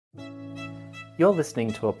You're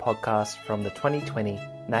listening to a podcast from the 2020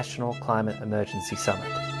 National Climate Emergency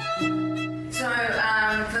Summit. So,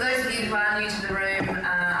 for those of you who are new to the room,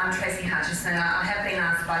 I'm Tracy Hutchison. I have been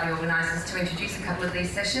asked by the organisers to introduce a couple of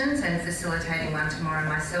these sessions and facilitating one tomorrow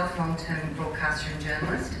myself, long-term broadcaster and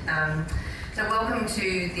journalist. So welcome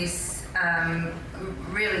to this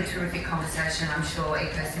really terrific conversation, I'm sure,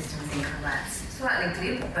 Ecosystems in Collapse.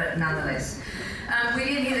 Slightly glib, but nonetheless. We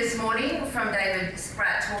did hear this morning from David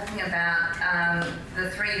Spratt talking about the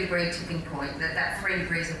 3-degree tipping point, that 3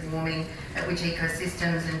 degrees of warming at which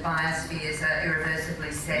ecosystems and biospheres are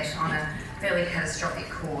irreversibly set on a fairly catastrophic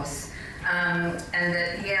course. And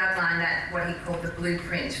that he outlined that, what he called the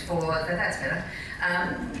blueprint for, that's better,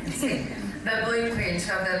 the blueprint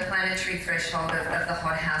of the planetary threshold of the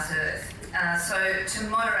hothouse Earth. So to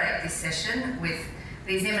moderate this session with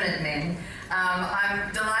these eminent men,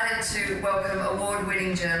 I'm delighted to welcome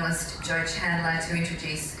award-winning journalist Jo Chandler to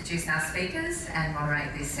introduce our speakers and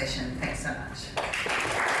moderate this session. Thanks so much.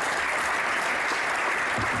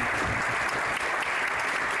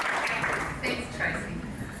 Thanks, Tracy.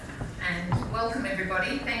 And welcome,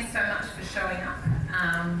 everybody. Thanks so much for showing up.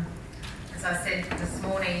 As I said this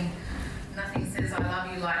morning, nothing says I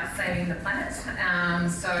love you like saving the planet.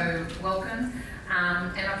 So welcome.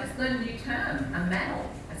 And I've just learned a new term, a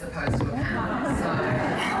mammal, as opposed to a panel. So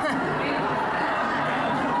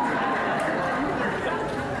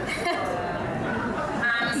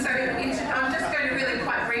I'm just going to really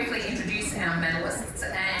quite briefly introduce our medalists,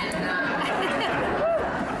 and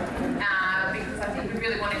because I think we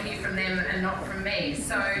really want to hear from them and not from me.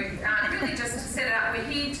 So really just to set it up, we're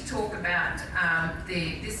here to talk about,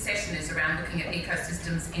 this session is around looking at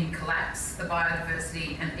ecosystems in collapse, the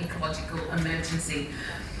biodiversity and ecological emergency.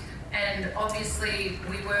 And obviously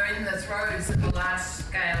we were in the throes of a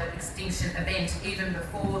large-scale extinction event even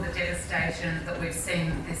before the devastation that we've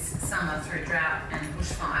seen this summer through drought and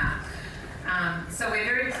bushfire. So we're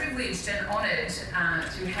very privileged and honoured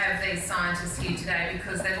to have these scientists here today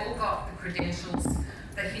because they've all got the credentials,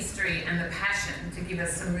 the history and the passion to give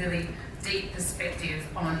us some really deep perspective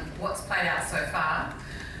on what's played out so far,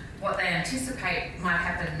 what they anticipate might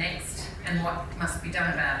happen next and what must be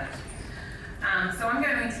done about it. So I'm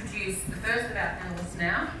going to introduce the first of our panellists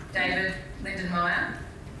now, David Lindenmayer.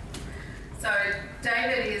 So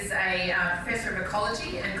David is a Professor of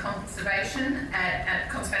Ecology and Conservation at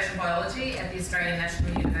Conservation Biology at the Australian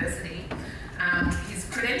National University. His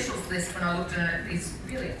credentials list, when I looked at it, is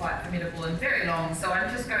really quite formidable and very long, so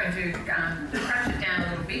I'm just going to crunch it down a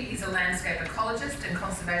little bit. He's a landscape ecologist and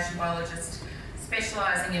conservation biologist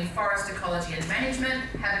specialising in forest ecology and management,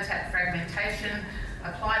 habitat fragmentation,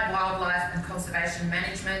 applied wildlife and conservation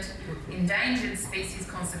management, endangered species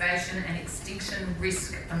conservation and extinction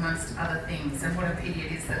risk, amongst other things. And what a pity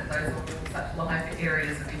it is that those are all such live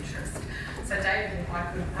areas of interest. So David, if I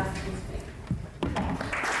could ask you to speak.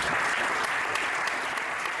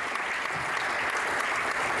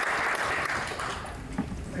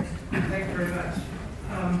 Thank you very much.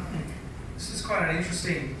 This is quite an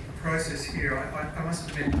interesting process here. I must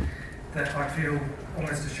admit that I feel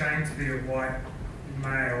almost ashamed to be a white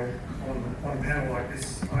male on a panel like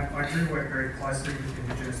this. I do work very closely with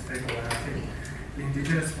Indigenous people, and I think the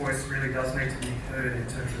Indigenous voice really does need to be heard in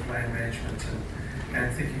terms of land management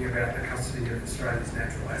and thinking about the custody of Australia's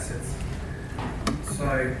natural assets.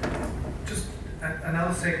 So, just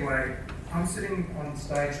another segue, I'm sitting on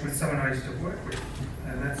stage with someone I used to work with,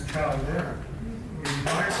 and that's Charlie Veron. In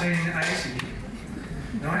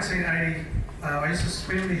 1980, I used to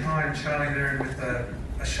swim behind Charlie Veron with a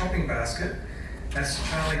shopping basket as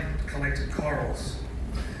Charlie collected corals.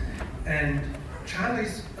 And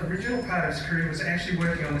Charlie's original part of his career was actually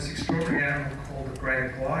working on this extraordinary animal called the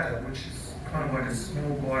great glider, which is kind of like a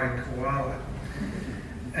small gliding koala.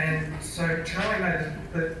 And so Charlie made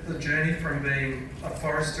the journey from being a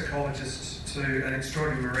forest ecologist to an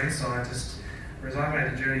extraordinary marine scientist, whereas I made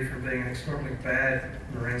a journey from being an extraordinarily bad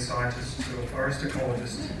marine scientist to a forest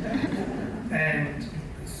ecologist. And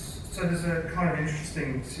so there's a kind of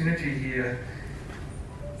interesting synergy here,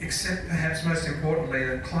 except perhaps most importantly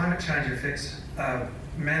that climate change effects are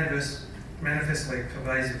manifestly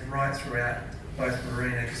pervasive right throughout both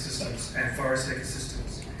marine ecosystems and forest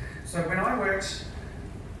ecosystems. So when I worked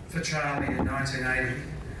for Charlie in 1980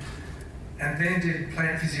 and then did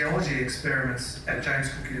plant physiology experiments at James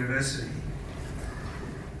Cook University,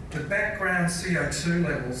 the background CO2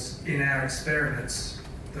 levels in our experiments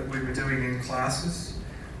that we were doing in classes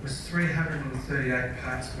was 338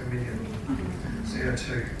 parts per million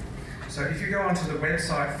CO2. So if you go onto the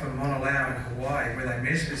website for Mauna Loa in Hawaii, where they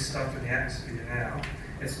measure this stuff in the atmosphere now,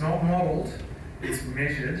 it's not modelled, it's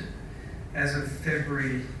measured as of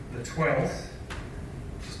February the 12th,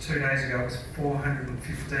 just 2 days ago, it was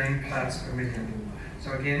 415 parts per million.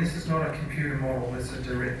 So again, this is not a computer model, it's a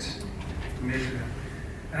direct measurement.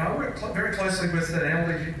 And I worked very closely with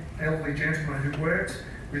an elderly gentleman who worked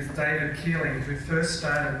with David Keeling, who first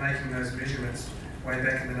started making those measurements way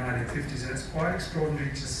back in the 1950s. And it's quite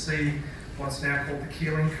extraordinary to see what's now called the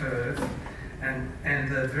Keeling curve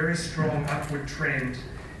and the very strong upward trend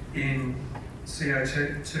in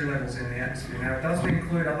CO2 levels in the atmosphere. Now, it doesn't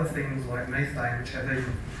include other things like methane, which have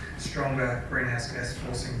even stronger greenhouse gas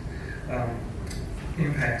forcing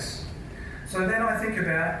impacts. So then I think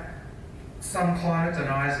about some climate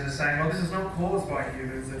deniers that are saying, well, this is not caused by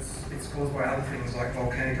humans, it's caused by other things like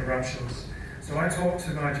volcanic eruptions. So I talk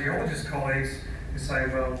to my geologist colleagues who say,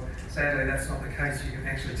 well, sadly that's not the case. You can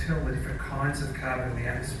actually tell the different kinds of carbon in the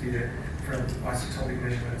atmosphere from isotopic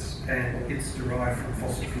measurements, and it's derived from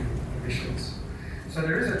fossil fuel emissions. So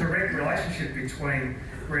there is a direct relationship between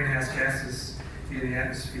greenhouse gases in the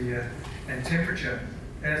atmosphere and temperature,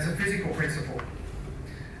 and it's a physical principle.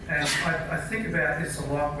 And I think about this a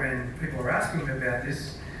lot when people are asking me about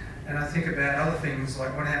this, and I think about other things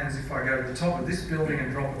like what happens if I go to the top of this building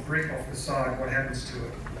and drop a brick off the side, what happens to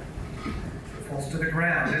it? It falls to the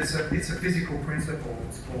ground. It's a physical principle.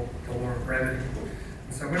 It's called the law of gravity.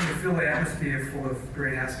 And so when we fill the atmosphere full of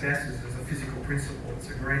greenhouse gases, it's a physical principle. It's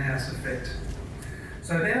a greenhouse effect.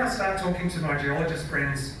 So then I start talking to my geologist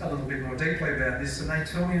friends a little bit more deeply about this, and they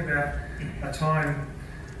tell me about a time,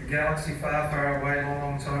 a galaxy far, far away,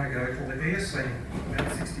 long time ago, called the Eocene,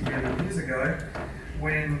 about 60 billion years ago,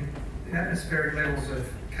 when the atmospheric levels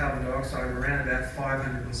of carbon dioxide were around about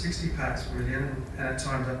 560 parts per million, and at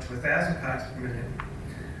times up to 1,000 parts per million.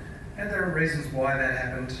 And there are reasons why that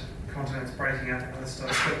happened, continents breaking up and other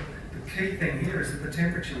stuff, but the key thing here is that the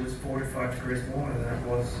temperature was 4 to 5 degrees warmer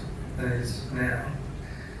than it is now.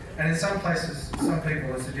 And in some places, some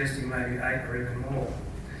people are suggesting maybe 8 or even more.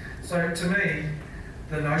 So to me,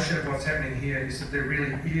 the notion of what's happening here is that there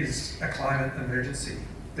really is a climate emergency.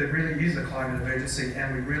 There really is a climate emergency,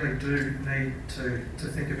 and we really do need to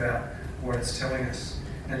think about what it's telling us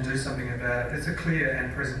and do something about it. It's a clear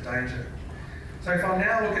and present danger. So if I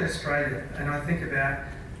now look at Australia and I think about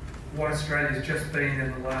what Australia's just been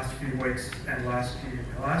in the last few weeks and last year.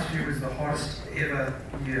 Last year was the hottest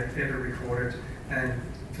year ever recorded, and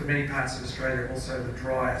for many parts of Australia also the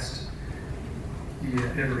driest year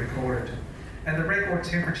ever recorded. And the record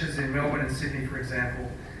temperatures in Melbourne and Sydney, for example,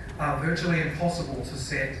 are virtually impossible to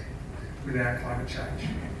set without climate change.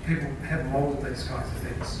 People have modelled these kinds of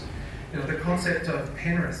things. You know, the concept of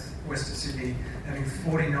Penrith, west of Sydney, having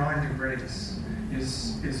 49 degrees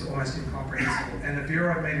is almost incomprehensible. And the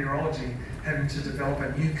Bureau of Meteorology having to develop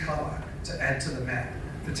a new colour to add to the map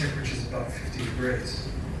for temperatures above 50 degrees.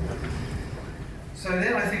 So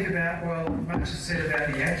then I think about, well, much is said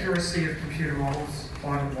about the accuracy of computer models,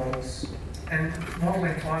 climate models, and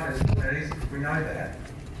modelling climate is not easy, we know that.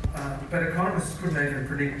 But economists couldn't even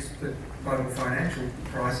predict the global financial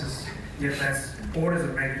crisis, yet that's orders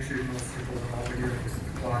of magnitude more simple than what we're dealing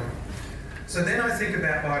with the climate. So then I think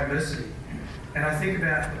about biodiversity, and I think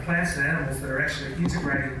about the plants and animals that are actually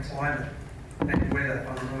integrating climate and weather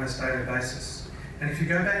on an almost daily basis. And if you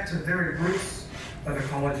go back to the very roots of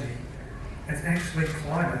ecology, it's actually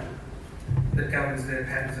climate that governs their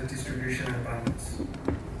patterns of distribution and abundance.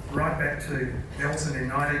 Right back to Nelson in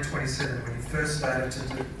 1927 when he first started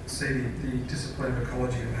to see the discipline of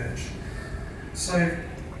ecology emerge. So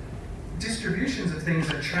distributions of things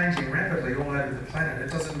are changing rapidly all over the planet.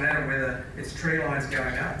 It doesn't matter whether it's tree lines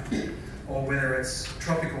going up or whether it's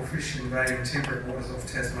tropical fish invading temperate waters off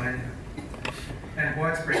Tasmania. And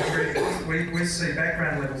widespread tree death. We see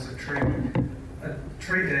background levels of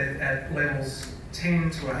tree death at levels 10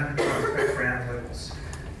 to 100 times background levels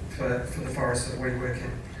for the forests that we work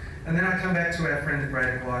in. And then I come back to our friend the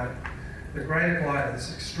greater glider. The greater glider,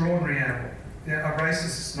 this extraordinary animal, a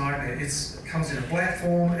racist nightmare. It comes in a black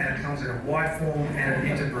form and it comes in a white form and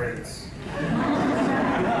it interbreeds.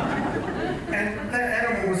 And that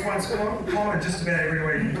animal was once common just about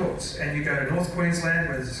everywhere you looked. And you go to North Queensland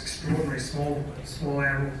where there's this extraordinary small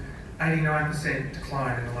animal, 89%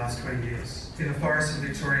 decline in the last 20 years. In the forests of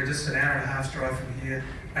Victoria, just an hour and a half drive from here,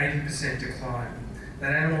 80% decline.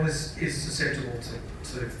 That animal is susceptible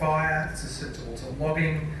to fire, it's susceptible to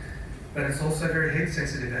logging, but it's also a very heat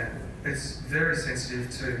sensitive animal. It's very sensitive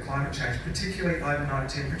to climate change, particularly overnight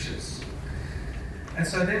temperatures. And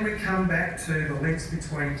so then we come back to the links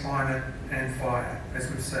between climate and fire, as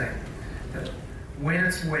we've seen. That when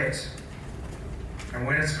it's wet and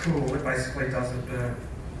when it's cool, it basically doesn't burn.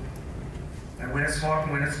 And when it's hot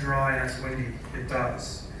and when it's dry and it's windy, it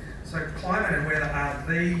does. So climate and weather are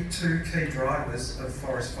the two key drivers of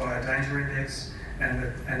forest fire danger index and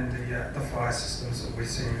the fire systems that we're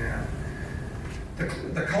seeing now.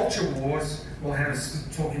 The culture wars will have us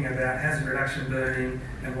talking about hazard reduction burning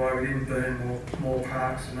and why we didn't burn more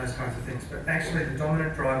parks and those kinds of things. But actually the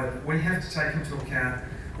dominant driver that we have to take into account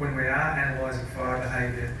when we are analysing fire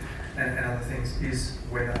behaviour and other things is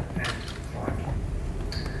weather and climate.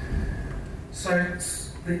 So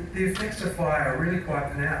the effects of fire are really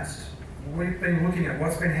quite pronounced. We've been looking at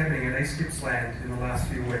what's been happening in East Gippsland in the last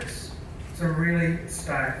few weeks. Some really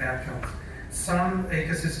stark outcomes. Some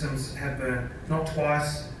ecosystems have burned not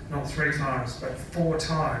twice, not 3 times, but 4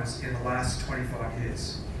 times in the last 25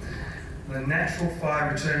 years. The natural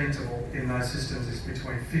fire return interval in those systems is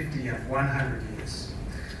between 50 and 100 years.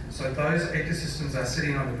 So those ecosystems are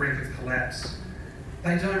sitting on the brink of collapse.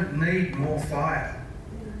 They don't need more fire.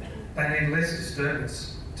 They need less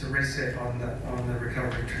disturbance to reset on the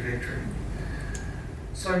recovery trajectory.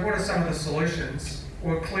 So what are some of the solutions?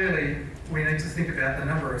 Well, clearly we need to think about the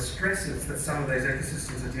number of stresses that some of these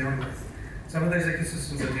ecosystems are dealing with. Some of these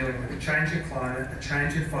ecosystems are dealing with a change in climate, a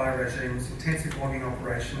change in fire regimes, intensive logging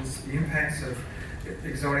operations, the impacts of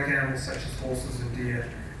exotic animals such as horses and deer.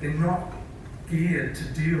 They're not geared to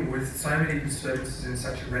deal with so many disturbances in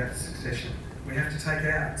such a rapid succession. We have to take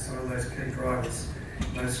out some of those key drivers,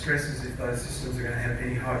 those stresses, if those systems are going to have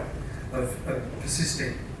any hope of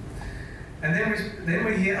persisting. And then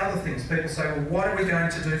we hear other things. People say, well, what are we going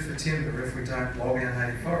to do for timber if we don't log our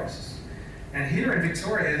native forests? And here in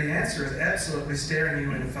Victoria, the answer is absolutely staring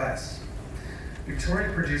you in the face.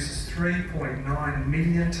 Victoria produces 3.9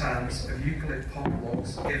 million tonnes of eucalypt pulp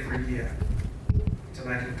logs every year to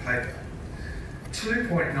make it paper.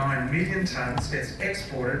 2.9 million tonnes gets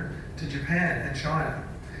exported to Japan and China.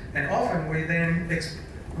 And often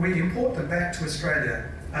we import them back to Australia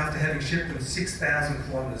after having shipped them 6,000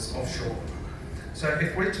 kilometres offshore. So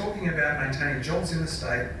if we're talking about maintaining jobs in the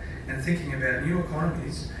state and thinking about new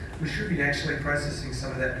economies, we should be actually processing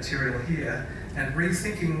some of that material here and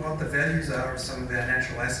rethinking what the values are of some of our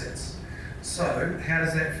natural assets. So how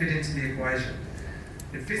does that fit into the equation?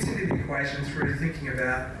 It fits into the equation through thinking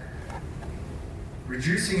about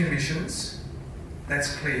reducing emissions,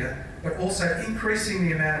 that's clear, but also increasing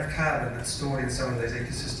the amount of carbon that's stored in some of these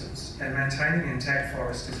ecosystems. And maintaining intact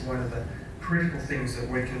forest is one of the critical things that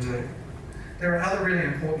we can do. There are other really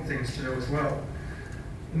important things to do as well.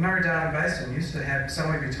 The Murray-Darling Basin used to have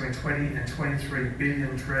somewhere between 20 and 23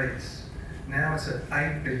 billion trees. Now it's at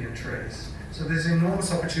 8 billion trees. So there's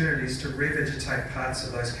enormous opportunities to revegetate parts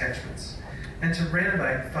of those catchments and to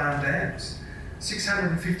renovate farm dams.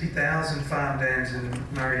 650,000 farm dams in the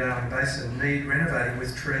Murray-Darling Basin need renovating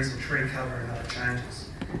with trees and tree cover and other changes.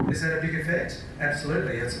 Is that a big effect?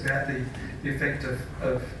 Absolutely. It's about the effect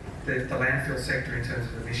of the landfill sector in terms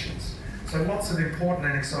of emissions. So lots of important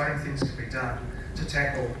and exciting things to be done to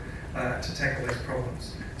tackle these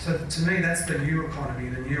problems. So to me, that's the new economy,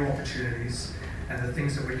 the new opportunities, and the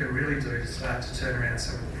things that we can really do to start to turn around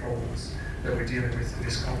some of the problems that we're dealing with in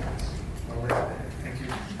this conference. I'll leave it there. Thank you.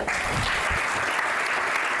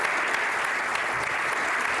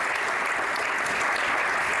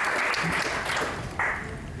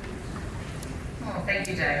 Thank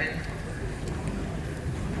you, David.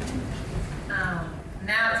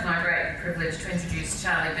 Now it's my great privilege to introduce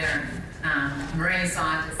Charlie Veron, marine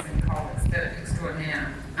scientist and coral expert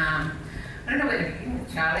extraordinaire. I don't know where to begin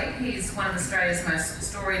with Charlie. He's one of Australia's most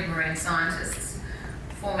storied marine scientists,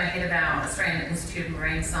 former head of our Australian Institute of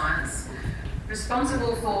Marine Science,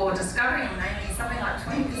 responsible for discovering and naming something like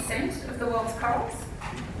 20% of the world's corals,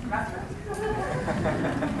 roughly.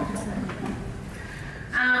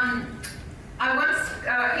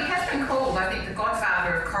 He has been called, I think, the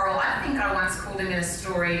godfather of coral. I think I once called him in a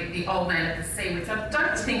story the old man of the sea, which I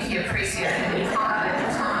don't think he appreciated entirely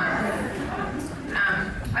at the time.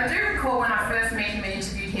 I do recall when I first met him and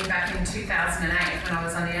interviewed him back in 2008 when I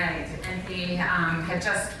was on the aid, and he had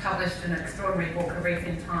just published an extraordinary book, A Reef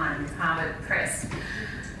in Time, with Harvard Press.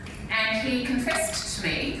 And he confessed to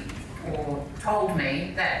me, or told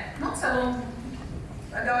me, that not so long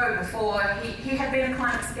ago before, he had been a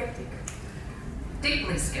climate skeptic.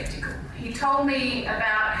 Deeply sceptical. He told me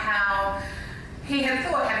about how he had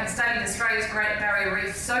thought, having studied Australia's Great Barrier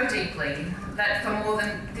Reef so deeply, that for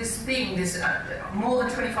more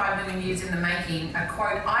than 25 million years in the making, a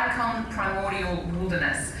quote, icon primordial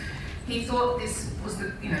wilderness, he thought this was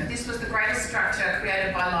the greatest structure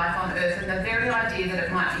created by life on Earth, and the very idea that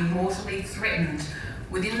it might be mortally threatened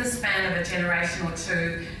within the span of a generation or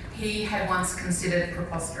two, he had once considered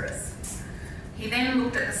preposterous. He then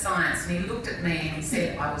looked at the science and he looked at me and he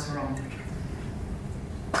said, I was wrong.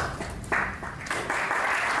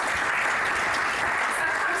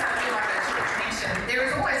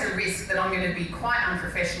 that I'm going to be quite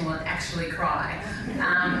unprofessional and actually cry.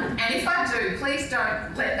 And if I do, please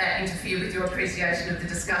don't let that interfere with your appreciation of the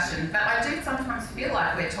discussion. But I do sometimes feel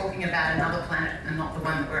like we're talking about another planet and not the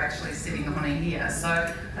one that we're actually sitting on here. So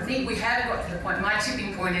I think we have got to the point, my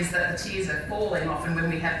tipping point is that the tears are falling often when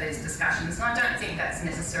we have these discussions, and I don't think that's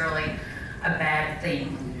necessarily a bad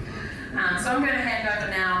thing. So I'm going to hand over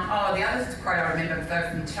now. Oh, the other quote I remember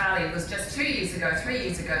from Charlie was just 3 years ago, the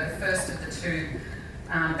first of the two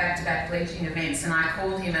back-to-back bleaching events, and I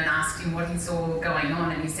called him and asked him what he saw going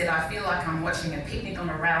on, and he said, I feel like I'm watching a picnic on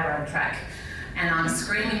a railroad track, and I'm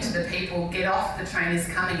screaming to the people, get off, the train is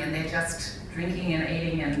coming, and they're just drinking and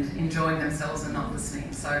eating and enjoying themselves and not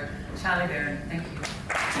listening. So, Charlie Veron, thank you.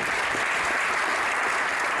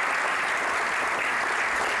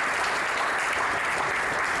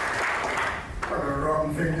 What a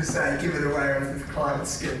wrong thing to say, give it away with climate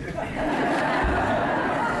skip. But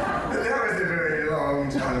that was a very long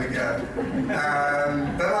time ago.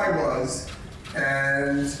 But I was.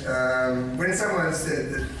 And when someone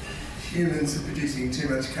said that humans are producing too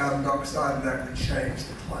much carbon dioxide and that would change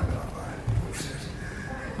the climate, I thought, bullshit.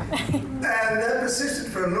 And that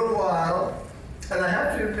persisted for a little while. And I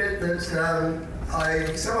have to admit that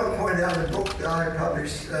someone pointed out a book that I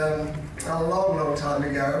published a long, long time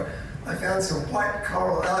ago. I found some white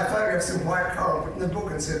coral, I photographed some white coral, put in the book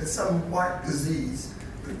and said there's some white disease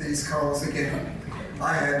that these corals are getting.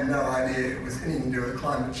 I had no idea it was anything to do with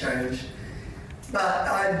climate change. But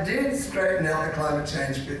I did straighten out the climate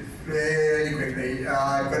change bit fairly quickly.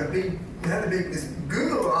 I've got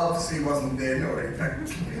Google obviously wasn't there, nor in fact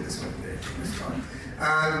computers weren't there this time.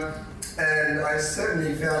 And I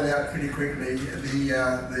certainly found out pretty quickly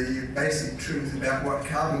the basic truth about what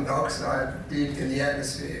carbon dioxide did in the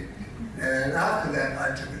atmosphere. And after that,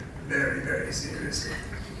 I took it very, very seriously.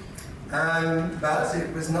 But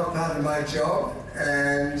it was not part of my job,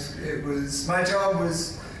 and my job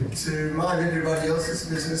was to mind everybody else's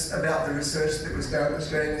business about the research that was done at the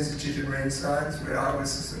Australian Institute of Marine Science, where I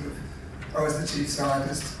was the chief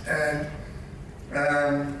scientist, and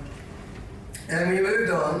we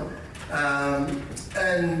moved on.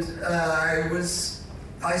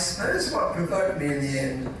 I suppose what provoked me in the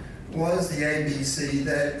end was the ABC.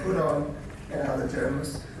 They had put on, the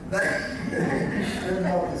journalists, they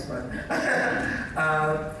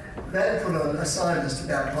had put on a scientist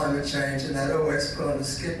about climate change, and they'd always put on a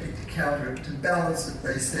skeptic to counter it, to balance it,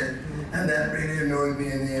 they said, and that really annoyed me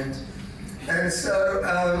in the end. And so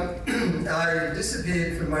I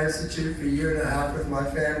disappeared from my institute for a year and a half with my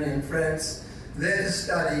family in France, there to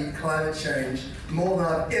study climate change, more than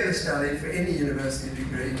I've ever studied for any university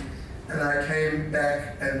degree. And I came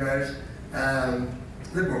back and wrote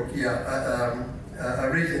the book, A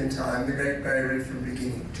Reef in Time, The Great Barrier Reef from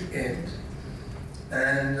Beginning to End.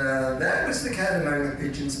 And that was the cat among the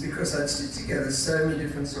pigeons, because I'd stitched together so many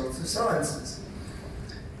different sorts of sciences.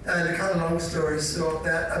 And to cut a long story short,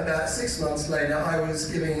 that about 6 months later, I was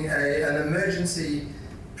giving an emergency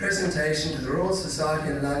presentation to the Royal Society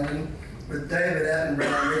in London with David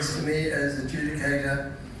Lindenmayer next to me as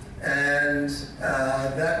adjudicator. And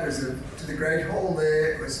that was to the Great Hall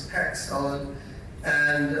there. It was packed solid.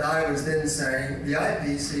 And I was then saying the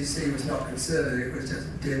IPCC was not conservative, it was just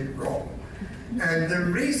dead wrong. And the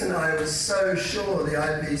reason I was so sure the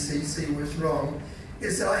IPCC was wrong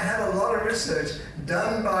is that I had a lot of research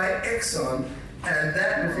done by Exxon, and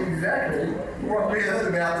that was exactly what we heard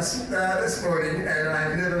about this morning, and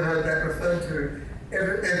I've never heard that referred to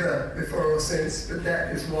ever before or since, but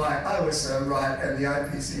that is why I was so right and the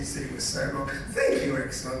IPCC was so wrong. Thank you,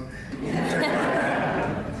 Exxon.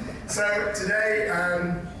 So today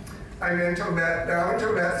I'm going to talk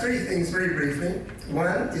about three things very briefly.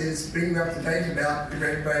 One is bringing you up to date about the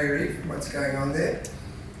Great Barrier Reef and what's going on there.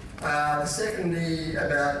 Secondly,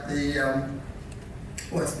 about the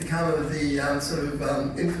what's become of the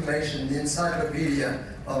information, the encyclopedia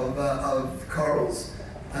of corals,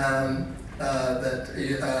 our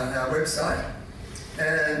website.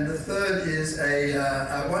 And the third is a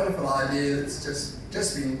wonderful idea that's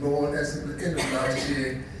just been born as of the end of last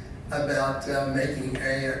year about making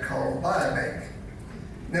a coral biobank.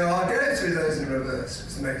 Now I'll go through those in reverse,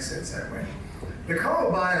 because it makes sense that way. The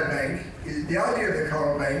coral biobank, the idea of the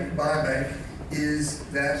coral biobank is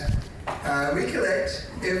that we collect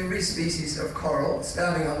every species of coral,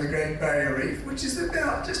 starting on the Great Barrier Reef, which is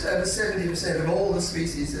about just over 70% of all the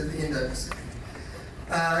species of the Indo-Pacific.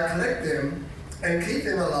 Collect them and keep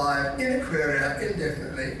them alive in aquaria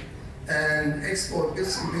indefinitely, and export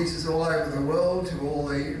bits and pieces all over the world to all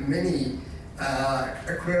the many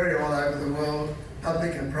aquaria all over the world,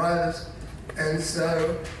 public and private, And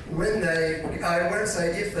so when I won't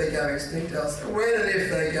say if they go extinct, I'll say when and if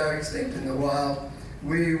they go extinct in the wild,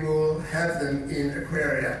 we will have them in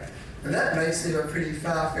aquaria. And that may seem a pretty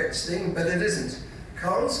far-fetched thing, but it isn't.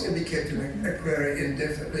 Corals can be kept in aquaria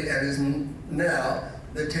indefinitely, and is now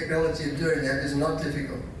the technology of doing that is not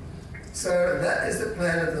difficult. So that is the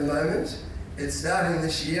plan at the moment. It's starting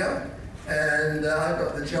this year, and I've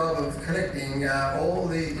got the job of collecting all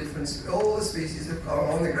the species of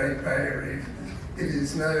coral on the Great Barrier Reef. It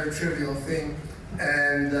is no trivial thing,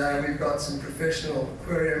 and we've got some professional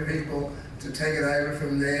aquarium people to take it over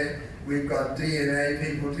from there. We've got DNA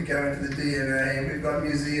people to go into the DNA. We've got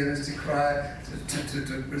museums to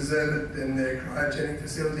preserve it in their cryogenic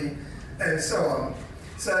facility, and so on.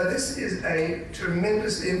 So this is a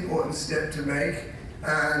tremendously important step to make.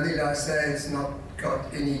 Need I say, it's not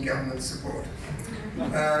got any government support.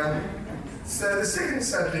 So the second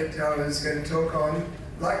subject I was going to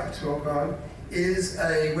like to talk on, is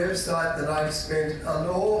a website that I've spent an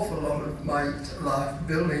awful lot of my life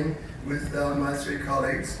building with my three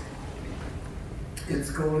colleagues. It's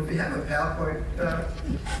called, if you have a PowerPoint,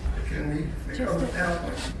 can we click on the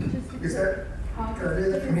PowerPoint? Is that, can I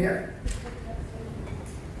do that from here?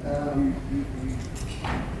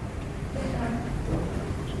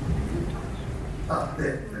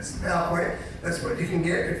 There, that's the PowerPoint. That's what you can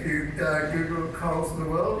get if you Google corals of the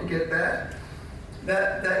world, you get that.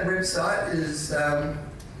 That website is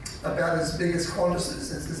about as big as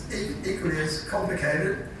Qantas's. It's equally as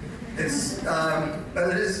complicated. It's, but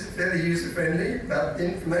it is fairly user-friendly. But the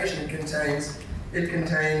information it contains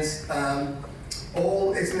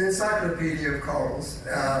all. It's an encyclopedia of corals,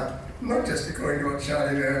 not just according to what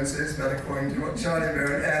Charlie Veron says, but according to what Charlie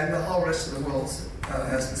Veron and the whole rest of the world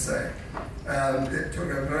has to say. It took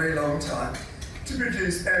a very long time to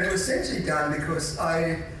produce, and it was essentially done because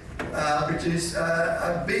I produced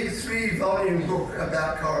a big 3-volume book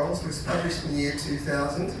about corals. It was published in the year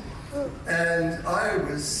 2000. And I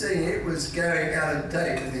was seeing it was going out of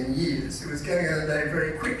date within years. It was going out of date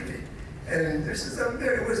very quickly. And this is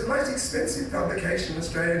it was the most expensive publication in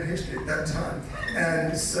Australian history at that time.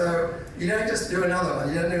 And so you don't just do another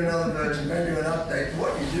one, you don't do another version, you don't do an update.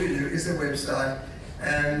 What you do is a website.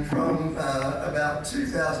 And from about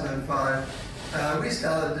 2005, we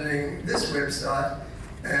started doing this website,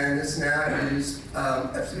 and it's now used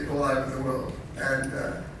absolutely all over the world. And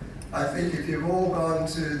I think if you've all gone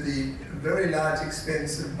to the very large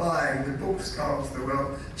expense of buying the books, Corals of the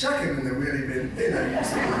World, chuck them in the wheelie bin, they're no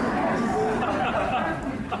use.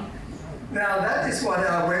 Now that is what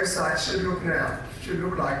our website should look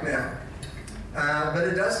like now. But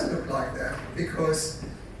it doesn't look like that, because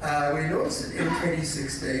we launched it in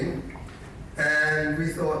 2016, and we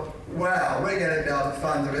thought, wow, we're going to be able to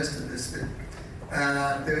fund the rest of this thing.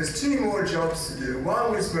 There was 2 more jobs to do.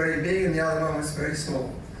 One was very big and the other one was very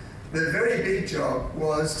small. The very big job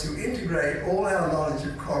was to integrate all our knowledge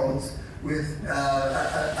of corals with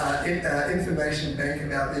an information bank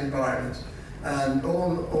about the environment. And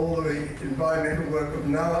all the environmental work of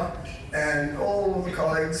NOAA and all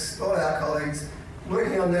our colleagues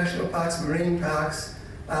working on national parks, marine parks,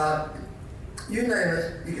 you name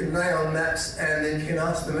it, you can lay on maps, and then you can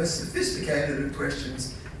ask the most sophisticated of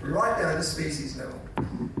questions right down to species level.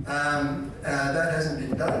 That hasn't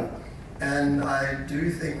been done. And I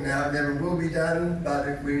do think now it never will be done, but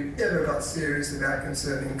if we ever got serious about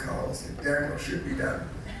conserving corals, it damn well should be done.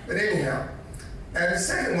 But anyhow, and the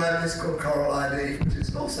second one is called Coral ID, which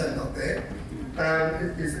is also not there.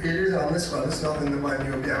 It is on this one, it's not in the one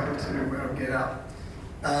you'll be able to get up.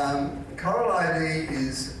 Coral ID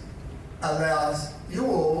allows you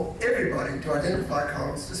all, everybody, to identify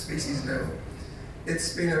corals to species level.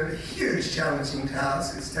 It's been a huge challenging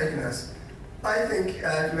task. It's taken us, I think, to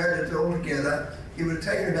add it all together, it would have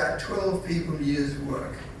taken about 12 people years of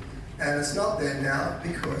work. And it's not there now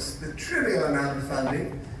because the trivial amount of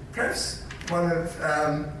funding, perhaps one of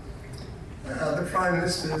the Prime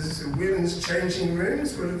Minister's women's changing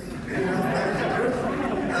rooms would have been enough money to do it.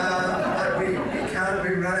 We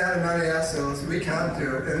run out of money ourselves, we can't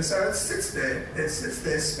do it. And so it sits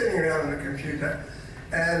there spinning around on the computer.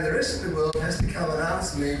 And the rest of the world has to come and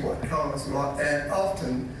ask me what corals what, and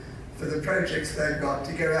often for the projects they've got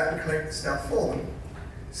to go out and collect the stuff for them.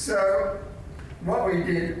 So what we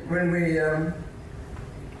did when we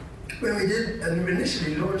did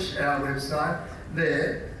initially launch our website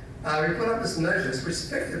there, we put up this notice which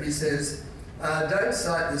effectively says, don't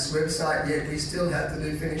cite this website yet, we still have to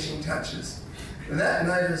do finishing touches. That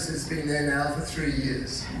notice has been there now for 3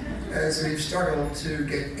 years, as we've struggled to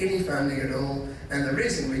get any funding at all, and the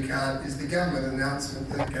reason we can't is the government announcement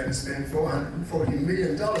that they're going to spend $440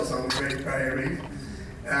 million on the Great Barrier Reef.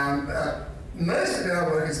 most of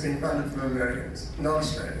our work has been funded from Americans, not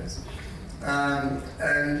Australians.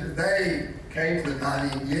 And they came to the party,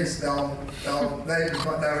 and yes, they were going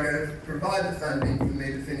to provide the funding for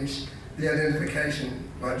me to finish the identification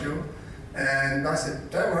module. And I said,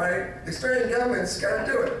 don't worry, the Australian government's going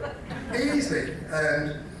to do it easily.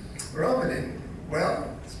 And Robin, well,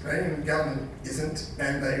 the Australian government isn't,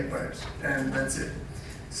 and they won't, and that's it.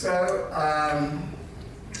 So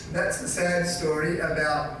that's the sad story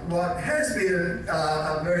about what has been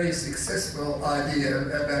a very successful idea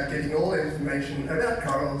about getting all the information about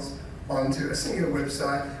corals onto a single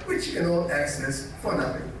website, which you can all access for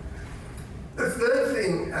nothing. The third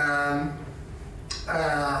thing I'd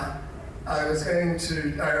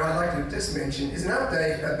like to just mention is an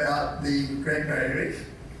update about the Great Barrier Reef.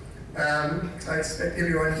 I expect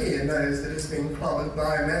everyone here knows that it's been clobbered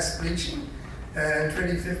by mass bleaching, and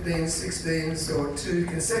 2015-16 saw 2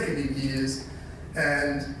 consecutive years,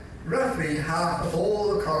 and roughly half of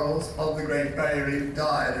all the corals of the Great Barrier Reef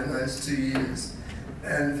died in those 2 years.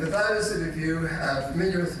 And for those of you who are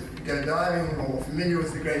familiar with go diving or familiar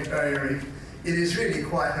with the Great Barrier Reef, it is really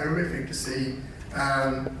quite horrific to see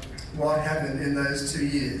what happened in those 2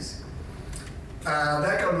 years.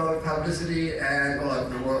 That got a lot of publicity and all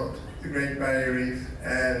over the world, the Great Barrier Reef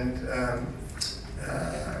and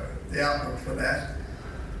the outlook for that.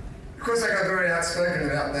 Of course, I got very outspoken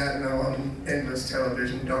about that, and on endless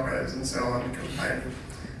television docos and so on, complaining.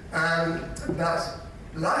 But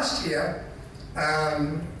last year,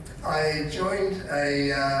 I joined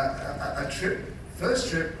a trip,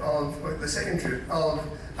 the second trip of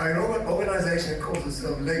an organisation that calls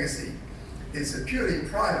itself Legacy. It's a purely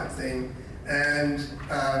private thing, and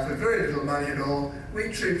for very little money at all, we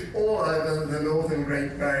tripped all over the northern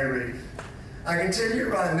Great Barrier Reef. I can tell you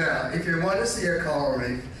right now, if you want to see a coral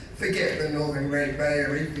reef, forget the northern Great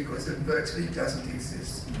Barrier Reef because it virtually doesn't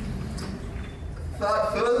exist.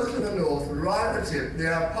 But further to the north, right at the tip,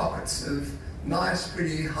 there are pockets of nice,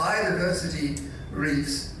 pretty, high diversity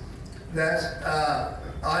reefs that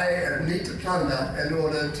I need to plunder in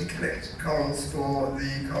order to collect corals for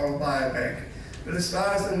the Coral Biobank. But as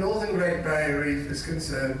far as the northern Great Barrier Reef is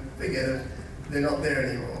concerned, forget it, they're not there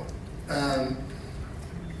anymore.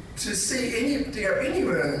 To go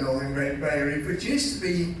anywhere in the northern Great Barrier Reef, which used to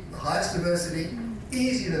be the highest diversity,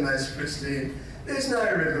 easy the most pristine, there's no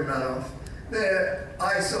river runoff. There,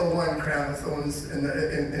 I saw 1 crown of thorns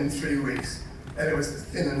in 3 weeks, and it was the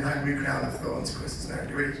thin and hungry crown of thorns, because it's no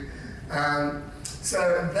to eat.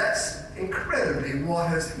 So that's incredibly what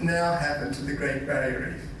has now happened to the Great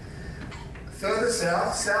Barrier Reef. Further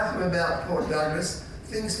south from about Port Douglas,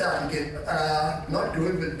 things start to get not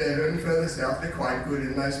good but better, and further south they're quite good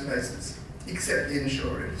in most places, except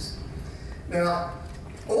inshore reefs. Now,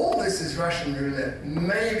 all this is Russian roulette.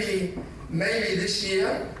 Maybe this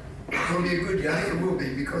year will be a good year. I think it will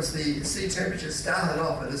be, because the sea temperature started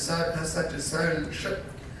off at such a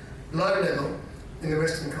low level in the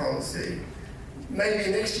Western Coral Sea.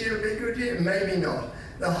 Maybe next year will be a good year, maybe not.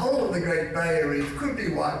 The whole of the Great Barrier Reef could be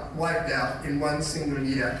wiped out in one single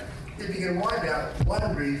year. If you can wipe out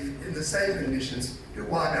one reef in the same conditions, you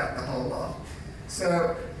wipe out the whole lot.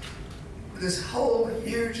 So this whole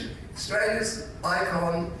huge Australia's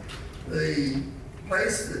icon, the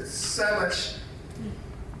place that's so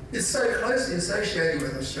closely associated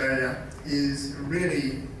with Australia, is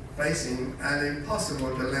really facing an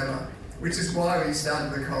impossible dilemma, which is why we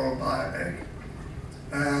started the Coral Biobank.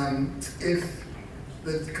 If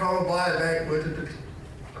the Coral Biobank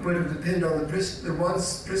were to depend on the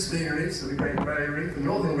once pristine reefs of the Great Barrier Reef, the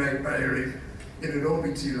northern Great Barrier Reef, it would all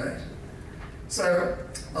be too late. So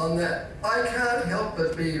on that, I can't help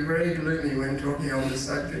but be very gloomy when talking on this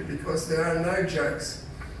subject, because there are no jokes.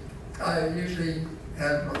 I usually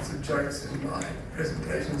have lots of jokes in my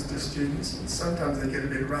presentations to students, and sometimes they get a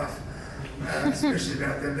bit rough, especially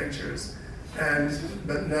about their lecturers.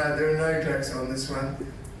 But no, there are no jokes on this one.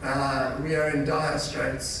 We are in dire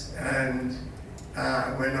straits, and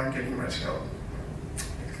we're not getting much help.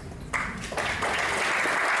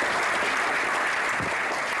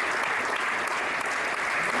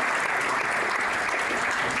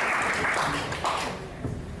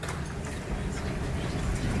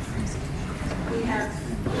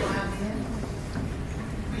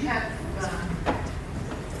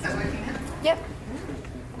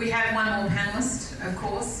 We have one more panellist, of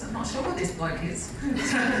course. I'm not sure what this bloke is.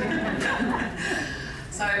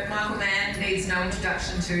 So Michael Mann needs no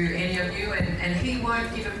introduction to any of you, and he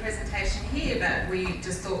won't give a presentation here, but we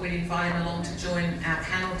just thought we'd invite him along to join our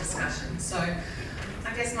panel discussion. So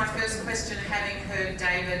I guess my first question, having heard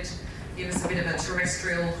David give us a bit of a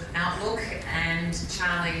terrestrial outlook and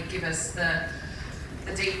Charlie give us the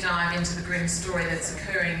a deep dive into the grim story that's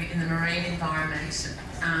occurring in the marine environment.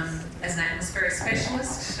 As an atmospheric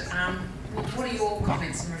specialist, what are your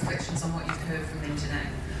comments and reflections on what you've heard from them today?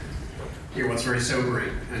 Yeah, well, it's very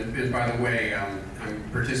sobering. And by the way, I'm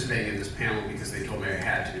participating in this panel because they told me I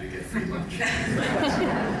had to get free lunch.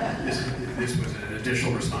 this was an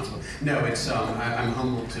additional responsibility. No, it's I'm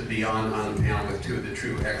humbled to be on the panel with two of the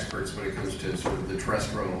true experts when it comes to sort of the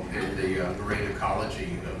terrestrial and the marine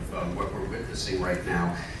ecology of what we're witnessing right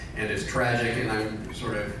now. And it's tragic, and I'm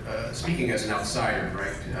sort of speaking as an outsider,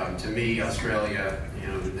 right? To me, Australia, you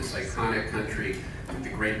know, this iconic country with the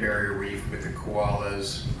Great Barrier Reef, with the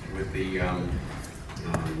koalas, with the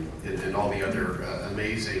and all the other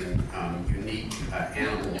amazing, unique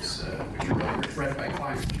animals which are under threat by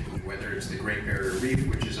climate change. Whether it's the Great Barrier Reef,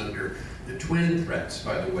 which is under the twin threats,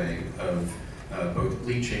 by the way, of both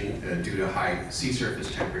bleaching due to high sea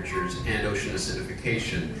surface temperatures and ocean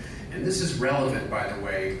acidification. And this is relevant, by the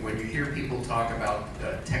way, when you hear people talk about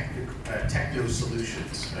techno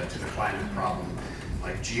solutions to the climate problem,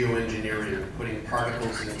 like geoengineering, putting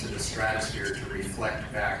particles into the stratosphere to reflect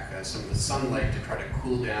back some of the sunlight to try to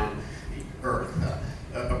cool down the Earth.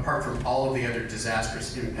 Apart from all of the other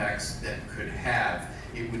disastrous impacts that could have,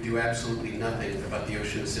 it would do absolutely nothing about the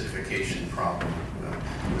ocean acidification problem,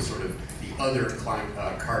 sort of the other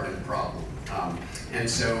carbon problem. And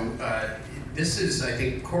so this is, I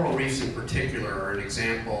think, coral reefs in particular are an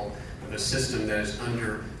example of a system that is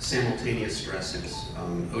under simultaneous stresses.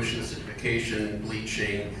 Ocean acidification,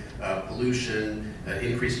 bleaching, pollution,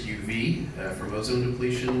 increased UV from ozone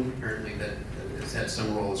depletion, apparently that has had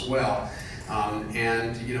some role as well.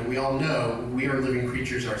 And you know, we all know we are living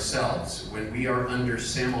creatures ourselves. When we are under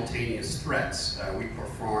simultaneous threats, we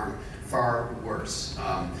perform far worse.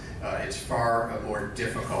 It's far more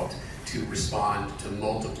difficult to respond to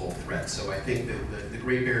multiple threats. So I think that the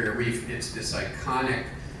Great Barrier Reef, it's this iconic,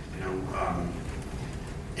 you know,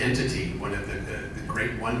 entity, one of the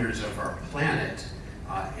great wonders of our planet,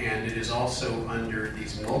 and it is also under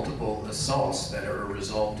these multiple assaults that are a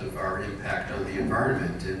result of our impact on the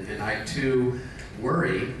environment. And I too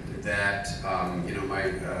worry that, you know,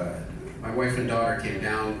 my wife and daughter came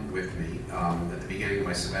down with me at the beginning of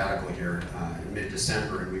my sabbatical here in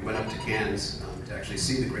mid-December, and we went up to Cairns to actually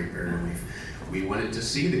see the Great Barrier Reef. We wanted to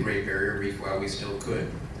see the Great Barrier Reef while we still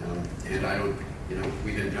could, and I don't, you know,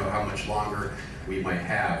 we didn't know how much longer we might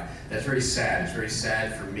have. That's very sad. It's very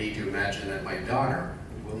sad for me to imagine that my daughter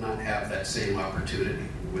will not have that same opportunity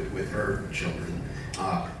with her children.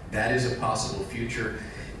 That is a possible future.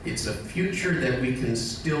 It's a future that we can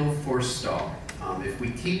still forestall. If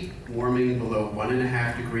we keep warming below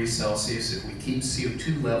 1.5 degrees Celsius, if we keep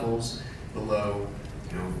CO2 levels below,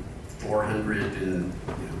 you know,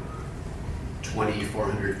 420,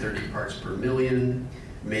 430 parts per million,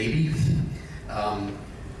 maybe.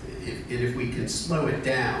 If we can slow it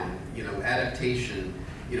down, you know, adaptation,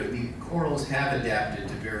 you know, the corals have adapted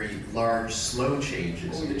to very large, slow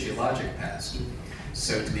changes in the geologic past.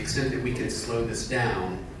 So to the extent that we can slow this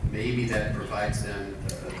down, maybe that provides them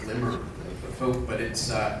a glimmer of hope. But it's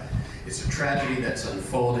a tragedy that's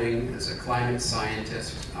unfolding. As a climate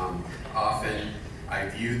scientist, often I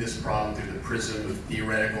view this problem through the prism of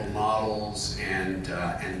theoretical models and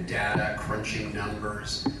data, crunching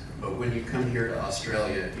numbers. But when you come here to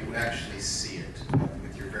Australia, you actually see it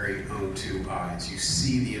with your very own two eyes. You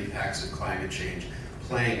see the impacts of climate change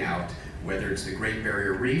playing out, whether it's the Great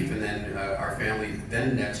Barrier Reef, and then our family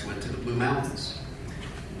then next went to the Blue Mountains,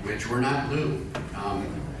 which were not blue.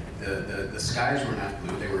 The skies were not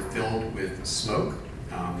blue. They were filled with smoke.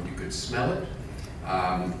 You could smell it.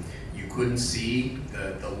 You couldn't see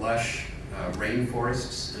the lush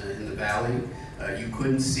rainforests in the valley. You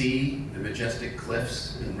couldn't see the majestic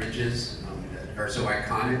cliffs and ridges that are so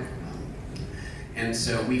iconic. And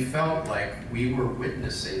so we felt like we were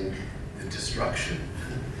witnessing the destruction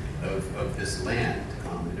of this land.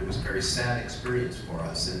 And it was a very sad experience for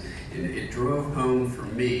us. And it drove home for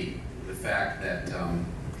me the fact that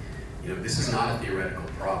you know, this is not a theoretical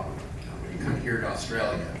problem. When you come here to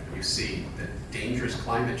Australia, you see that dangerous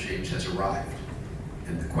climate change has arrived.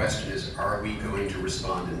 And the question is, are we going to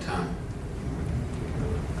respond in time?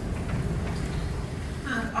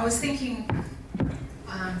 I was thinking,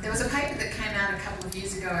 there was a paper that came out a couple of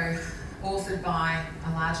years ago, authored by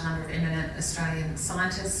a large number of eminent Australian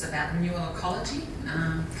scientists about renewal ecology.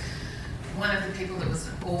 One of the people that was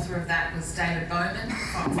an author of that was David Bowman,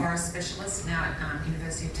 forest specialist, now at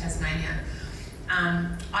University of Tasmania.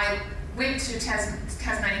 I went to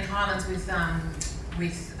Tasmanian Highlands with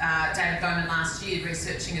David Bowman last year,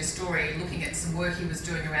 researching a story, looking at some work he was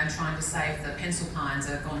doing around trying to save the pencil pines,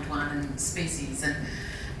 a Gondwanan species. And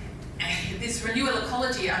this renewal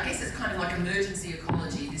ecology, I guess it's kind of like emergency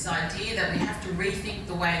ecology, this idea that we have to rethink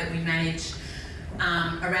the way that we manage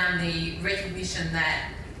around the recognition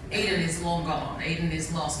that Eden is long gone, Eden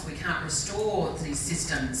is lost, we can't restore these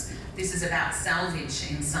systems. This is about salvage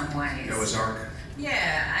in some ways. Noah's Ark.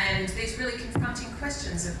 Yeah, and these really confronting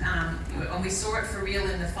questions of, and we saw it for real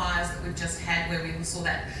in the fires that we've just had, where we saw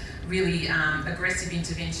that really aggressive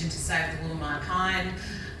intervention to save the Willamette pine.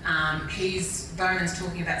 Bonan's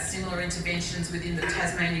talking about similar interventions within the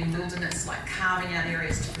Tasmanian wilderness, like carving out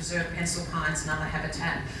areas to preserve pencil pines and other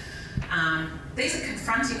habitat. These are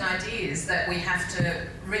confronting ideas that we have to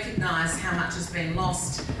recognise how much has been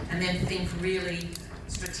lost and then think really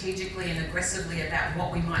strategically and aggressively about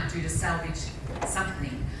what we might do to salvage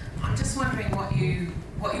something. I'm just wondering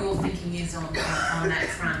what your thinking is on that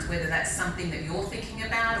front, whether that's something that you're thinking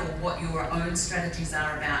about or what your own strategies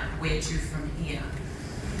are about where to from here.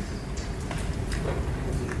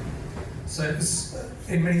 So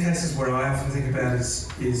in many cases what I often think about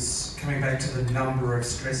is coming back to the number of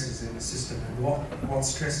stresses in the system and what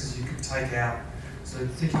stresses you could take out. So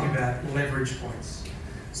thinking about leverage points.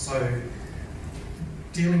 So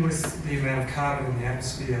dealing with the amount of carbon in the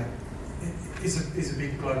atmosphere is a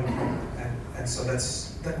big global problem, and so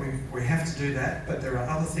we have to do that, but there are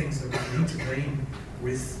other things that we can intervene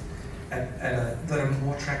with that are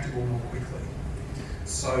more tractable more quickly.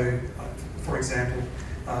 So, for example,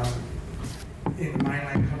 in the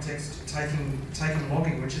mainland context, taking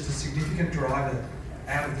logging, which is a significant driver,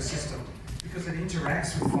 out of the system, because it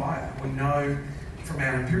interacts with fire. We know from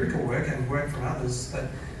our empirical work and work from others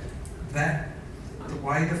that the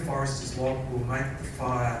way the forest is logged will make the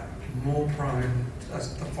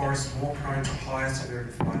forest more prone to higher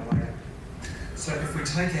severity fire later. So if we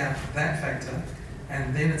take out that factor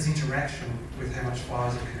and then its interaction with how much fire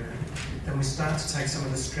is occurring, then we start to take some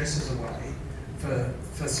of the stresses away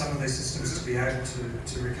for some of these systems to be able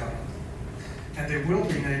to recover. And there will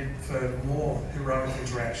be need for more heroic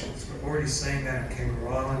interactions. We're already seeing that in Kangaroo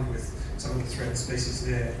Island with some of the threatened species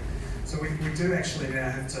there. So we do actually now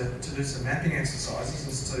have to do some mapping exercises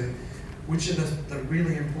as to which are the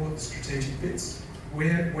really important strategic bits.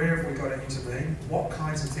 Where have we got to intervene? What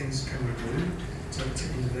kinds of things can we do to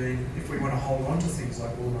intervene if we want to hold on to things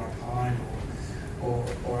like Willamette pine or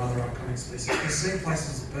other iconic species? We're seeing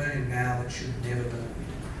places burning now that should never burn.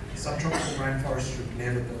 Subtropical rainforests should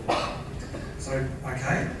never burn. So,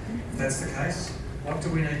 okay, if that's the case, what do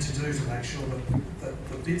we need to do to make sure that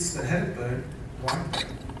the bits that haven't burned won't burn?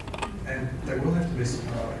 And there will have to be some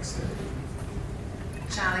heroics there.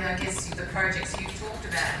 Charlie, I guess the projects you've talked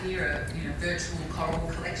about here are, virtual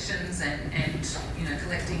coral collections and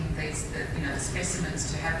collecting these, the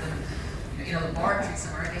specimens to have them in a laboratory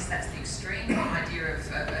somewhere. I guess that's the extreme idea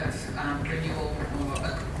of renewal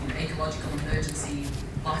or ecological emergency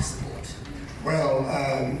life support. Well,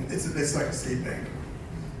 it's like a seed bank,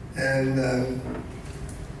 and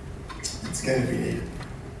it's going to be needed.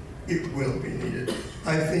 It will be needed.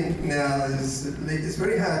 I think now it's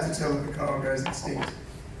very hard to tell if the coral goes extinct.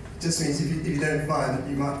 It just means if you don't find it,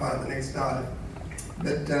 you might find the next dive.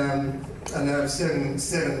 But I know of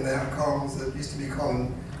seven now corals that used to be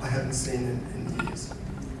common I haven't seen in years,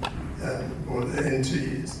 or in 2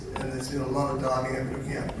 years, and there's been a lot of diving and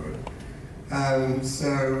looking out for it.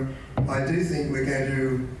 So I do think we're going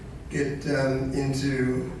to get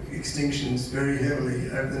into extinctions very heavily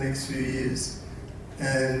over the next few years.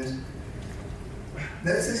 And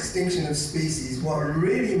that's the extinction of species. What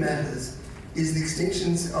really matters is the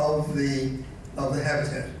extinctions of the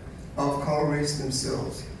habitat, of coral reefs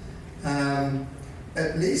themselves.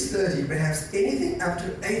 At least 30, perhaps anything up to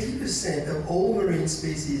 80% of all marine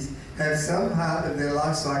species have some part of their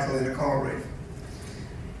life cycle in a coral reef.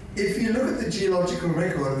 If you look at the geological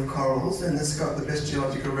record of corals, and this has got the best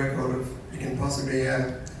geological record you can possibly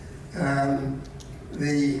have,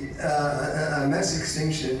 a mass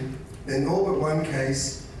extinction, in all but one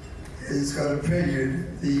case, has got a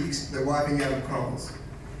prelude, the wiping out of corals.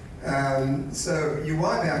 So you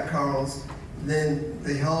wipe out corals, then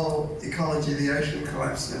the whole ecology of the ocean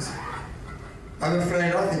collapses. I'm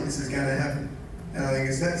afraid I think this is going to happen, and I think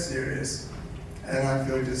it's that serious. And I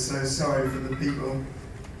feel just so sorry for the people,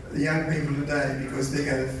 the young people today, because they're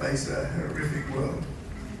going to face a horrific world.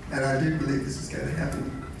 And I do believe this is going to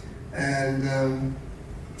happen. And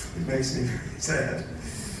it makes me very sad.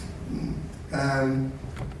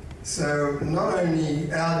 So not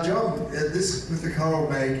only our job at this with the Coral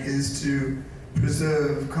Bank is to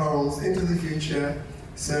preserve corals into the future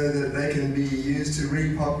so that they can be used to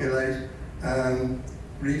repopulate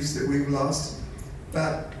reefs that we've lost,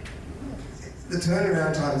 but the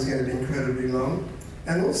turnaround time is going to be incredibly long.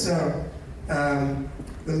 And also,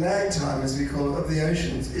 the lag time, as we call it, of the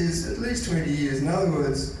oceans is at least 20 years. In other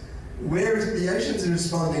words, where the oceans are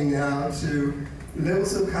responding now to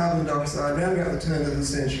levels of carbon dioxide around about the turn of the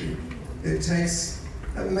century. It takes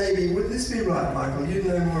maybe, would this be right, Michael? You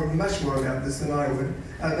know much more about this than I would.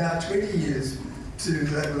 About 20 years to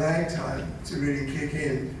that lag time to really kick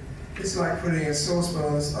in. It's like putting a saucepan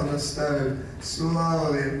on a stove.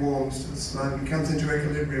 Slowly it warms to the smoke and comes into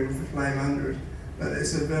equilibrium with the flame under it. But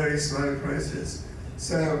it's a very slow process.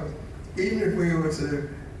 So even if we were to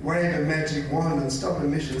wave a magic wand and stop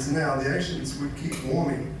emissions now, the oceans would keep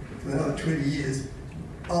warming for another 20 years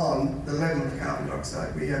on the level of carbon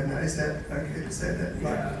dioxide we have now. Is that okay to say that?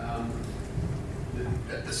 Yeah,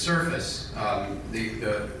 at the surface,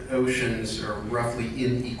 the oceans are roughly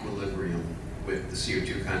in equilibrium with the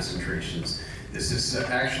CO2 concentrations. This is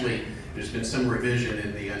actually, there's been some revision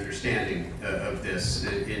in the understanding of this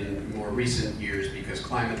in more recent years because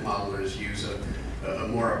climate modelers use a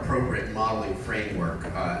more appropriate modeling framework.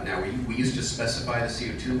 Now we used to specify the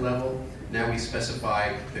CO2 level. Now we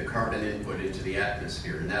specify the carbon input into the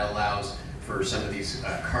atmosphere, and that allows for some of these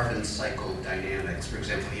carbon cycle dynamics. For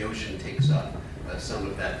example, the ocean takes up some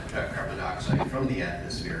of that carbon dioxide from the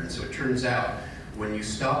atmosphere, and so it turns out when you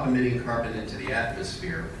stop emitting carbon into the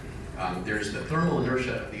atmosphere, there's the thermal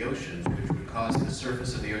inertia of the ocean, which would cause the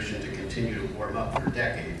surface of the ocean to continue to warm up for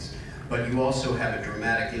decades. But you also have a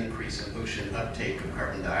dramatic increase in ocean uptake of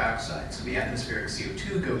carbon dioxide. So the atmospheric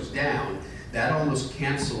CO2 goes down. That almost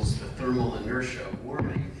cancels the thermal inertia of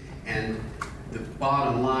warming. And the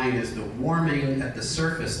bottom line is the warming at the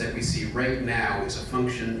surface that we see right now is a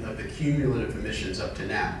function of the cumulative emissions up to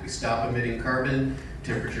now. We stop emitting carbon,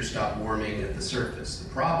 temperature stop warming at the surface. The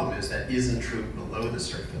problem is that isn't true below the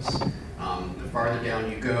surface. The farther down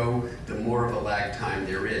you go, the more of a lag time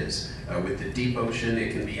there is. With the deep ocean,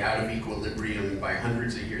 it can be out of equilibrium by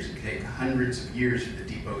hundreds of years. It can take hundreds of years for the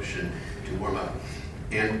deep ocean to warm up.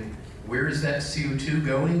 And where is that CO2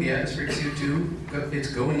 going, the atmospheric CO2? It's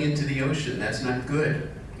going into the ocean. That's not good.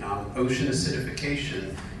 Ocean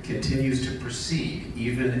acidification continues to proceed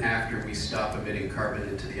even after we stop emitting carbon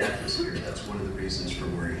into the atmosphere. That's one of the reasons for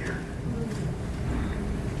worry here.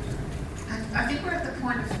 I think we're at the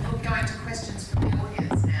point of going to questions from the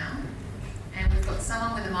audience now. And we've got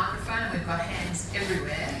someone with a microphone and we've got hands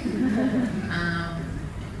everywhere.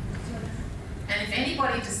 And if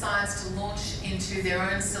anybody decides to launch into their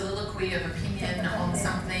own soliloquy of opinion on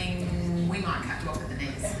something, we might cut you off at the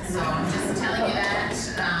knees. So I'm just telling you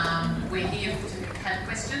that we're here to have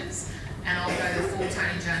questions, and I'll go the full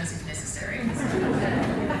Tony Jones if necessary.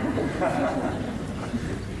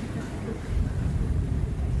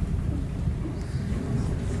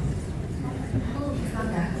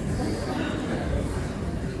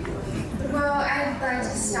 Well, I'd like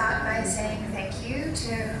to start by saying thank you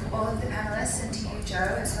to all of the panelists and to you, Jo,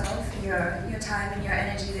 as well, for your time and your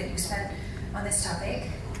energy that you spent on this topic.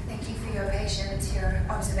 Thank you for your patience, your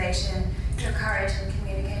observation, your courage in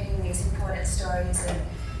communicating these important stories, and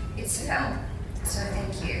it's felt. So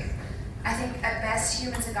thank you. I think at best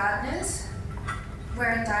humans are gardeners.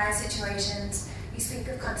 We're in dire situations. You speak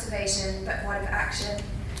of conservation, but what of action?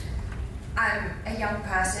 I'm a young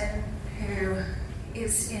person who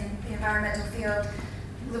is in the environmental field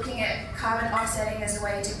looking at carbon offsetting as a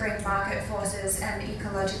way to bring market forces and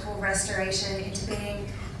ecological restoration into being.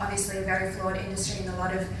 Obviously a very flawed industry in a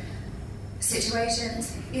lot of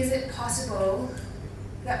situations. Is it possible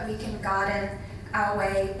that we can garden our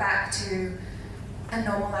way back to a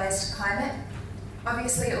normalized climate?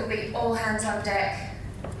 Obviously it would be all hands on deck.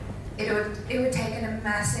 It would take an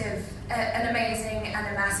amazing and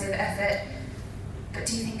a massive effort, but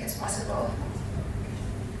do you think it's possible?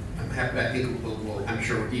 I think I'm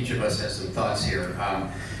sure each of us has some thoughts here.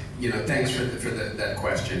 Thanks for that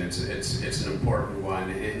question. It's an important one,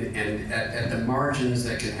 and at the margins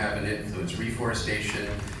that can have an influence, reforestation,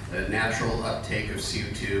 the natural uptake of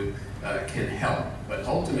CO2 can help. But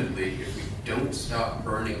ultimately, if we don't stop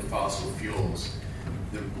burning fossil fuels,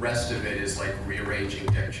 the rest of it is like rearranging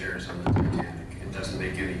deck chairs on the Titanic. It doesn't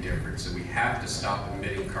make any difference. So we have to stop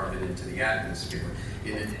emitting carbon into the atmosphere.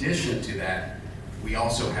 In addition to that, we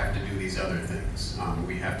also have to do these other things.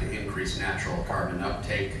 We have to increase natural carbon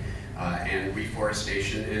uptake and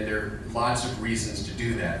reforestation, and there are lots of reasons to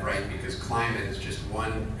do that, right? Because climate is just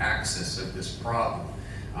one axis of this problem.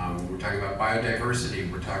 We're talking about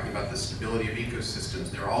biodiversity, we're talking about the stability of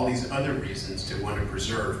ecosystems. There are all these other reasons to want to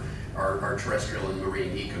preserve our terrestrial and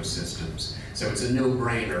marine ecosystems. So it's a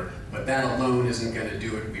no-brainer, but that alone isn't going to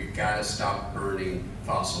do it. We've got to stop burning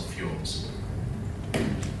fossil fuels.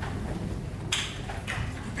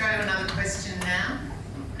 Go to another question now,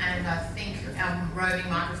 and I think our roving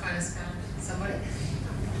microphone has found somebody.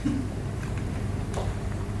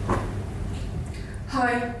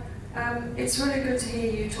 Hi. It's really good to hear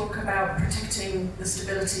you talk about protecting the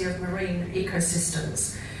stability of marine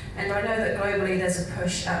ecosystems. And I know that globally there's a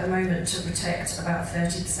push at the moment to protect about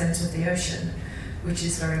 30% of the ocean, which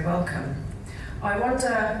is very welcome. I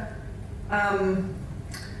wonder,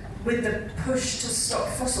 with the push to stop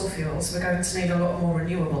fossil fuels, we're going to need a lot more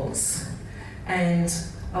renewables. And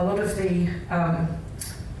a lot of the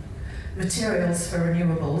materials for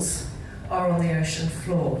renewables are on the ocean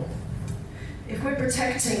floor. If we're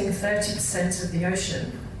protecting 30% of the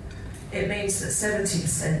ocean, it means that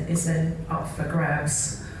 70% is then up for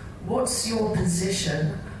grabs. What's your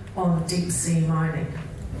position on deep sea mining,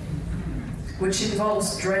 which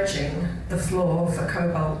involves dredging the floor for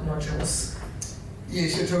cobalt nodules?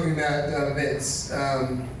 Yes, you're talking about vents,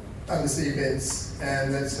 undersea vents,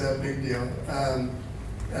 and that's a big deal.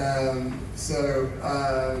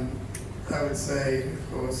 I would say,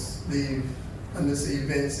 of course, leave undersea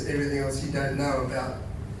vents and everything else you don't know about.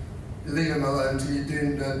 Leave them alone until you do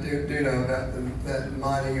know about them, that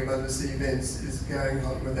mining of undersea vents is going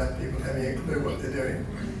on without people having a clue what they're doing.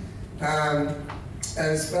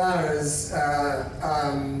 As far as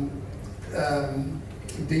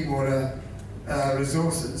deep water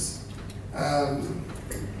resources,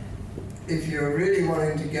 if you're really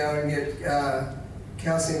wanting to go and get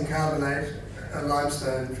calcium carbonate,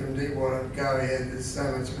 limestone from deep water, go ahead. There's so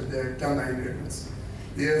much of it there. Domain movements.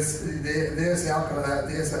 There's alkaline.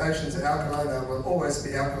 The oceans are alkaline. They will always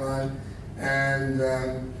be alkaline, and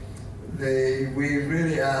we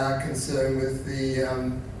really are concerned with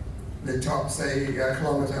the top, say,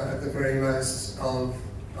 kilometre at the very most of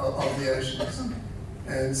the oceans,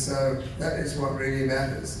 and so that is what really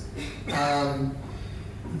matters.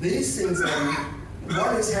 These things,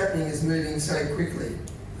 what is happening is moving so quickly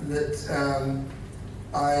that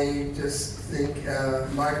I just think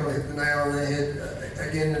Michael hit the nail on the head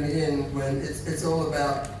again and again when it's all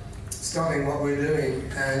about stopping what we're doing,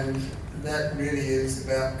 and that really is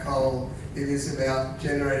about coal. It is about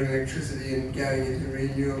generating electricity and going into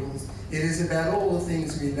renewables. It is about all the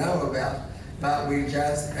things we know about, but we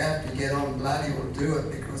just have to get on bloody or do it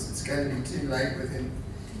because it's going to be too late within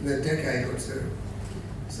a decade or two.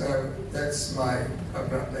 So that's my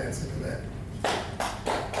abrupt answer to that.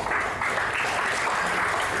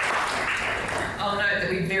 I'll note that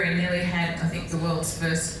we very nearly had, I think, the world's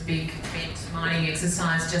first big vent mining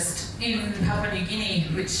exercise just in Papua New Guinea,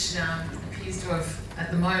 which appears to have,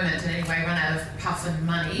 at the moment anyway, run out of puff and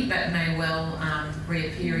money, but may well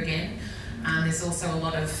reappear again. There's also a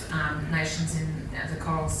lot of nations in the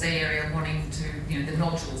Coral Sea area wanting to, the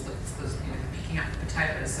nodules, picking up the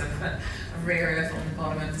potatoes of rare earth on the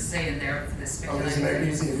bottom of the sea, and they're speculating. Oh, there's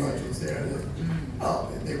magnesium nodules there, are there?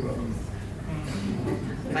 Oh, they will.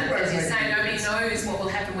 But as you say, nobody knows what will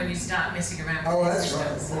happen when you start messing around with that's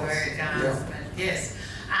systems. right. So, but yes.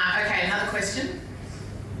 Okay, another question.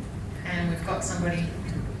 And we've got somebody.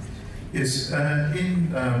 Yes,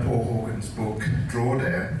 in Paul Hawkins' book,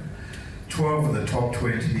 Drawdown, 12 of the top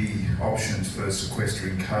 20 options for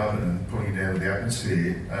sequestering carbon and pulling it out of the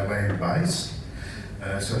atmosphere are land-based.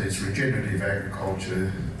 So there's regenerative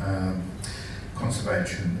agriculture,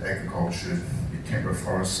 conservation agriculture, timber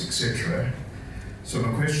forests, etc. So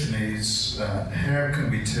my question is, how can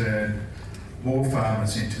we turn more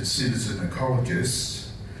farmers into citizen ecologists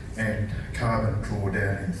and carbon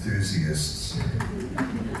drawdown enthusiasts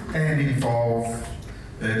and involve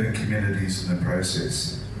urban communities in the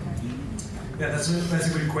process? Yeah, that's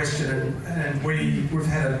a good question, and we've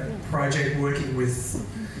had a project working with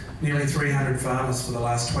nearly 300 farmers for the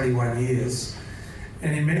last 21 years,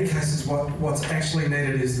 and in many cases what's actually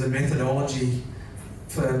needed is the methodology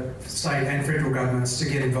for state and federal governments to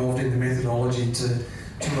get involved in the methodology to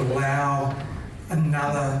allow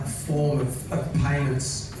another form of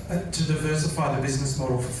payments to diversify the business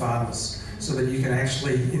model for farmers so that you can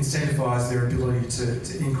actually incentivise their ability to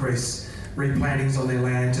increase replantings on their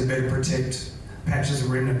land, to better protect patches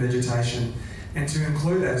of remnant vegetation, and to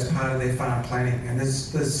include that as part of their farm planning. And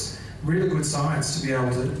there's really good science to be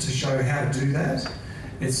able to show how to do that.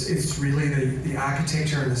 It's really the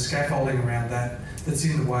architecture and the scaffolding around that's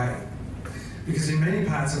in the way. Because in many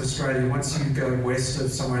parts of Australia, once you go west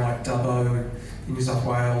of somewhere like Dubbo in New South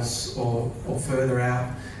Wales or further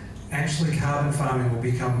out, actually carbon farming will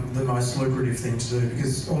become the most lucrative thing to do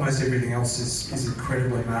because almost everything else is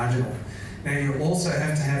incredibly marginal. Now you also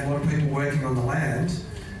have to have a lot of people working on the land,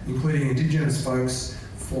 including Indigenous folks,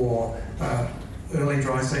 for early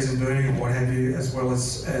dry season burning and what have you, as well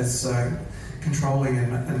as controlling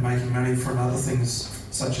and making money from other things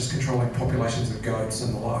such as controlling populations of goats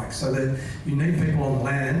and the like. So that you need people on the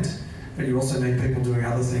land, but you also need people doing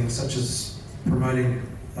other things such as promoting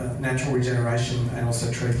natural regeneration and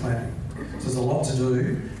also tree planting. So there's a lot to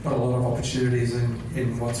do, but a lot of opportunities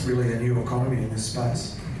in what's really a new economy in this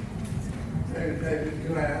space. David,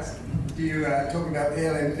 can I ask, do you talk about the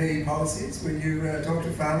LNP policies when you talk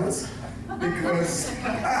to farmers? Because the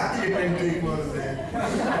LNP was there.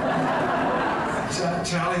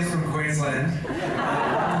 Charlie's from Queensland,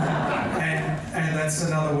 and that's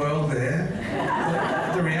another world there.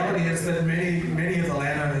 The reality is that many of the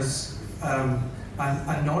landowners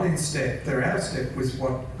are not in step. They're out of step with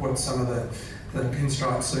what some of the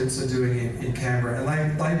pinstripe suits are doing in Canberra,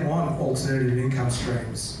 and they want alternative income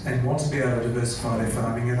streams and want to be able to diversify their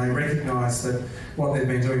farming, and they recognise that what they've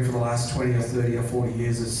been doing for the last 20 or 30 or 40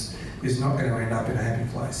 years is not going to end up in a happy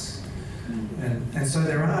place. And so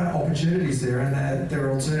there are opportunities there, and there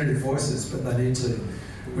are alternative voices, but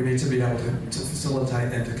we need to be able to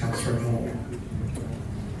facilitate them to come through more.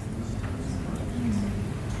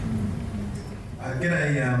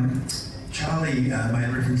 G'day. Charlie made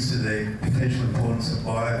reference to the potential importance of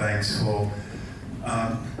biobanks for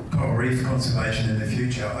coral reef conservation in the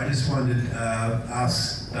future. I just wanted to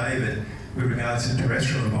ask David, with regards to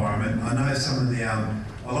terrestrial environment, I know some of the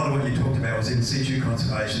a lot of what you talked about was in situ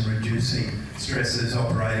conservation, reducing stresses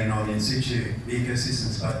operating on in situ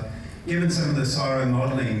ecosystems, but given some of the CSIRO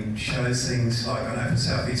modelling shows things like, I know for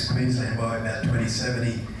southeast Queensland by about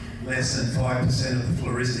 2070, less than 5% of the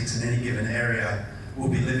floristics in any given area will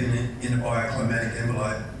be living in a bioclimatic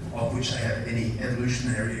envelope of which they have any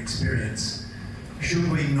evolutionary experience. Should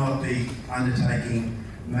we not be undertaking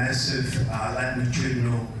massive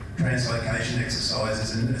latitudinal translocation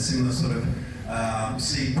exercises and a similar sort of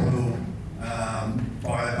seed pool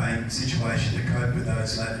biobank situation to cope with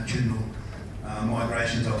those latitudinal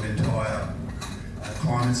migrations of entire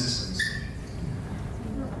climate systems?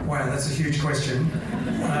 Wow, that's a huge question.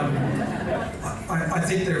 I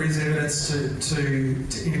think there is evidence to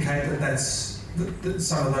indicate that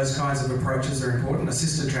some of those kinds of approaches are important.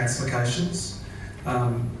 Assisted translocations,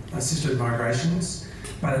 assisted migrations,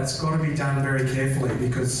 but it's got to be done very carefully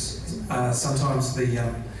because sometimes the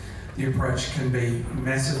approach can be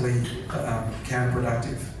massively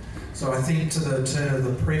counterproductive. So I think to the turn of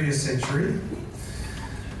the previous century,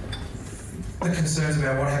 the concerns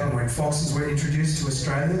about what happened when foxes were introduced to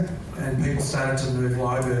Australia and people started to move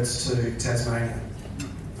lyrebirds to Tasmania.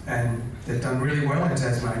 And they've done really well in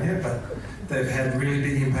Tasmania, but they've had really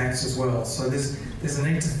big impacts as well. So there's a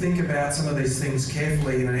need to think about some of these things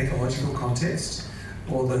carefully in an ecological context,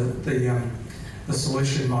 or the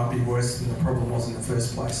solution might be worse than the problem was in the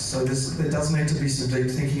first place. So there does need to be some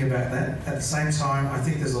deep thinking about that. At the same time, I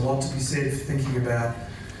think there's a lot to be said for thinking about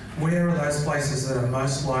where are those places that are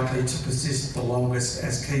most likely to persist the longest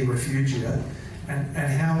as key refugia, and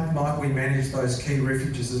how might we manage those key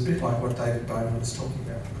refuges? It's a bit like what David Bowman was talking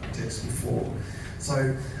about in the context before.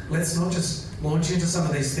 So let's not just launch into some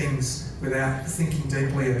of these things without thinking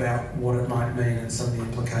deeply about what it might mean and some of the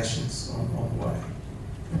implications on the way.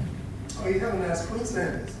 Oh, you haven't asked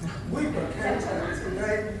Queenslanders. We've got cantos, and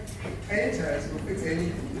cantos will fix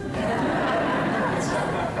anything.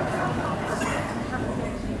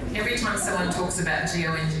 Every time someone talks about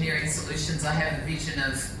geoengineering solutions, I have a vision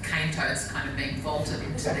of cane toads kind of being vaulted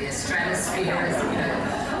into the stratosphere.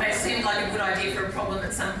 They seemed like a good idea for a problem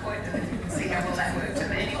at some point, and then we can see how well that worked.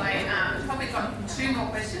 But anyway, we've probably got two more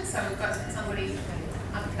questions, so we've got somebody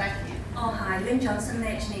up the back here. Oh, hi, Lynn Johnson,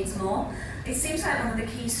 Nature Needs More. It seems like one of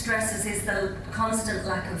the key stresses is the constant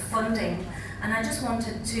lack of funding. And I just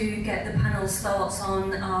wanted to get the panel's thoughts on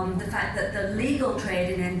the fact that the legal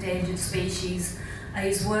trade in endangered species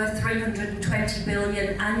is worth $320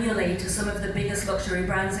 billion annually to some of the biggest luxury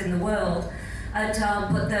brands in the world,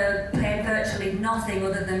 but they're paying virtually nothing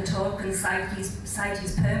other than token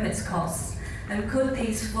CITES permits costs. And could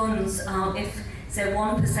these funds, if say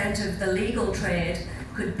 1% of the legal trade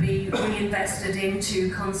could be reinvested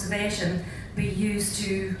into conservation, be used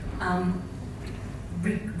to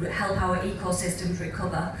help our ecosystems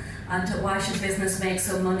recover? And why should business make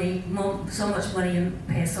so much money and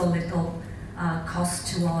pay so little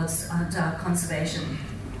cost towards conservation?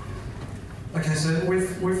 Okay, so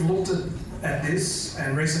we've looked at this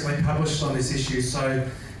and recently published on this issue. So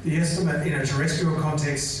the estimate in a terrestrial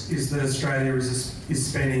context is that Australia is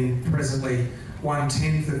spending presently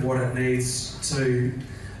 1/10 of what it needs to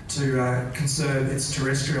conserve its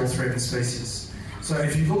terrestrial threatened species. So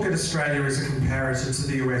if you look at Australia as a comparator to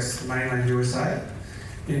the US, the mainland USA,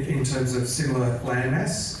 in terms of similar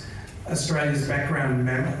landmass, Australia's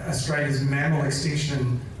mammal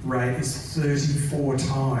extinction rate is 34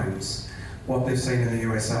 times what they've seen in the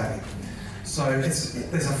USA. So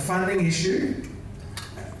there's a funding issue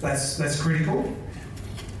that's critical.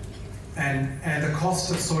 And the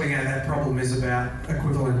cost of sorting out that problem is about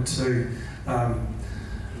equivalent to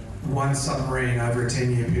one submarine over a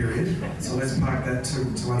 10-year period. So let's park that to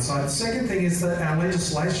one side. The second thing is that our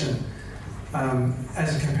legislation,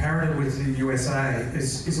 as a comparator with the USA,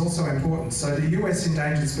 is also important. So the US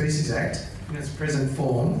Endangered Species Act, in its present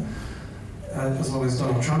form, as long as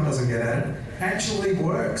Donald Trump doesn't get at it, actually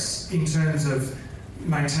works in terms of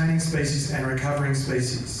maintaining species and recovering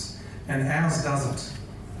species, and ours doesn't.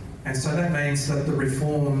 And so that means that the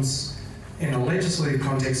reforms in a legislative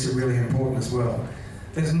context are really important as well.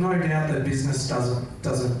 There's no doubt that business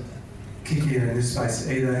doesn't kick in this space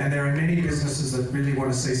either, and there are many businesses that really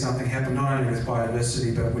want to see something happen, not only with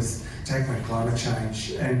biodiversity but with tackling climate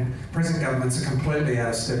change. And present governments are completely out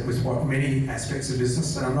of step with what many aspects of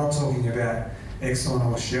business, and I'm not talking about Exxon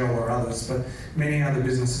or Shell or others, but many other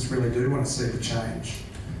businesses really do want to see the change.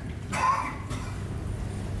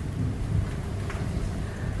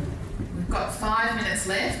 We've got 5 minutes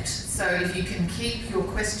left, so if you can keep your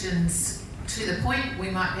questions to the point, we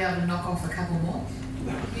might be able to knock off a couple more.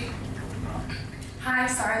 Thank you. Hi,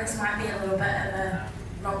 sorry, this might be a little bit of a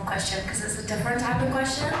long question because it's a different type of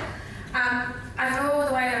question. I flew all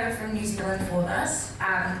the way over from New Zealand for this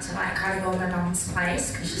to like kind of go to my mum's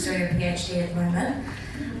place because she's doing a PhD at the moment,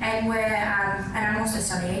 and and I'm also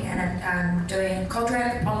studying and I'm doing cultural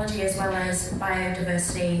anthropology as well as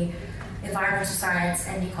biodiversity, environmental science,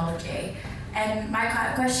 and ecology. And my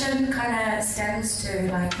question kind of stems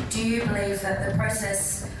to like, do you believe that the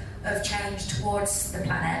process of change towards the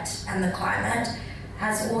planet and the climate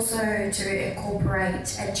has also to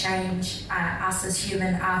incorporate and change us as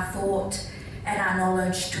human, our thought and our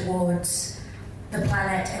knowledge towards the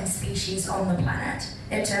planet and species on the planet,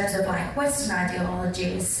 in terms of like Western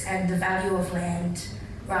ideologies and the value of land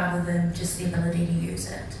rather than just the ability to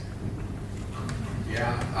use it?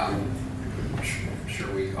 Yeah, I'm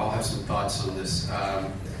sure we all have some thoughts on this.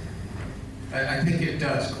 I think it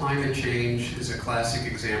does. Climate change is a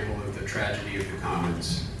classic example of the tragedy of the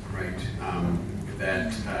commons, right?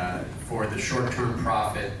 That for the short-term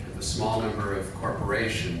profit of a small number of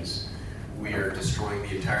corporations, we are destroying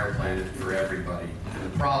the entire planet for everybody. And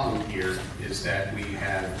the problem here is that we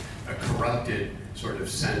have a corrupted sort of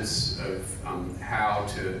sense of how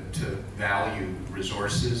to value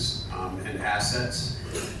resources and assets.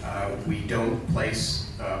 We don't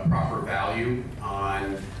place proper value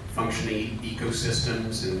on functioning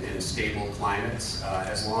ecosystems and stable climates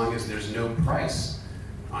as long as there's no price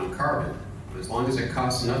on carbon. As long as it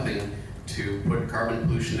costs nothing to put carbon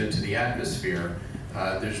pollution into the atmosphere,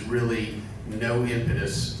 there's really no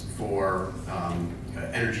impetus for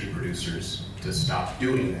energy producers to stop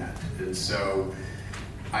doing that. And so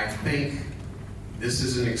I think this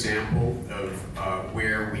is an example of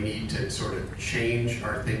where we need to sort of change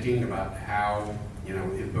our thinking about how, you know,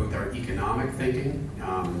 in both our economic thinking,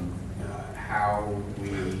 how we,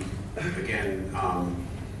 again,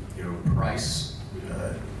 you know, price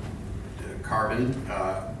carbon,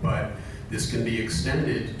 but this can be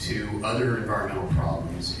extended to other environmental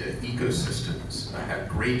problems. Ecosystems have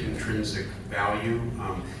great intrinsic value,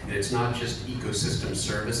 and it's not just ecosystem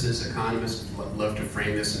services. Economists love to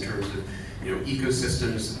frame this in terms of, you know,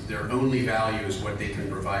 ecosystems, their only value is what they can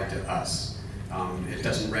provide to us. It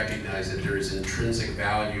doesn't recognize that there is intrinsic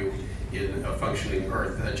value in a functioning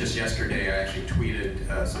Earth. Just yesterday, I actually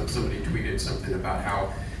tweeted, somebody tweeted something about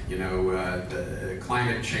how, you know, the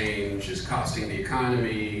climate change is costing the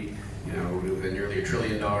economy, you know, nearly $1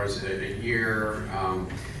 trillion a year.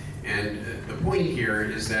 And the point here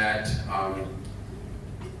is that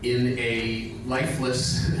in a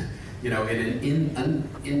lifeless, you know, in an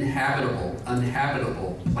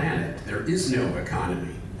uninhabitable planet, there is no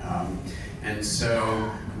economy. And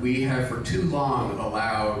so we have for too long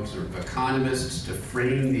allowed sort of economists to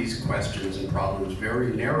frame these questions and problems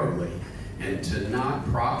very narrowly and to not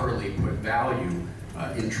properly put value,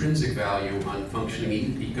 intrinsic value on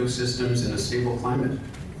functioning ecosystems in a stable climate.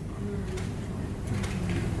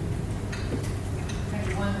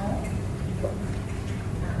 Maybe one more.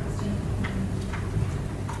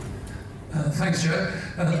 Thanks, Jo.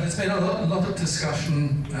 There's been a lot of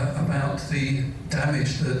discussion about the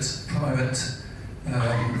damage that climate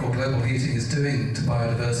or global heating is doing to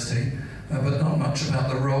biodiversity, but not much about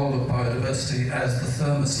the role of biodiversity as the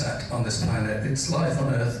thermostat on this planet. It's life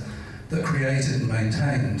on Earth that created and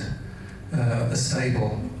maintained a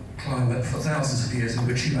stable climate for thousands of years in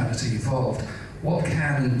which humanity evolved. What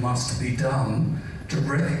can and must be done to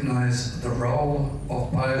recognize the role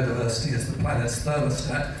of biodiversity as the planet's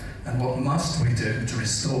thermostat, and what must we do to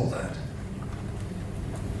restore that?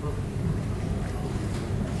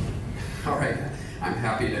 All right, I'm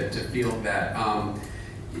happy to field that.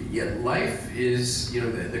 Yeah, life is,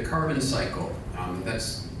 the carbon cycle.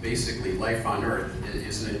 That's basically life on Earth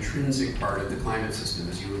is an intrinsic part of the climate system,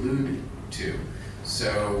 as you alluded to.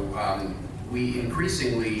 So we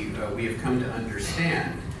increasingly, we have come to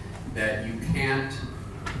understand that you can't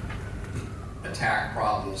attack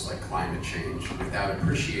problems like climate change without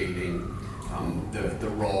appreciating the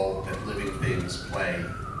role that living things play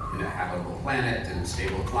in a habitable planet and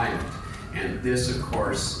stable climate. And this, of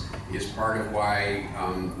course, is part of why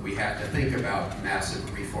we have to think about massive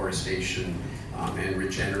reforestation and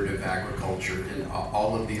regenerative agriculture and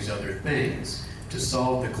all of these other things. To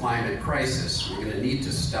solve the climate crisis, we're going to need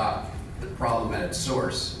to stop the problem at its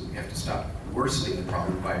source. We have to stop worsening the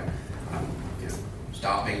problem by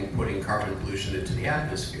stopping putting carbon pollution into the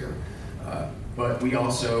atmosphere. But we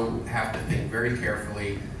also have to think very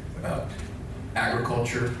carefully about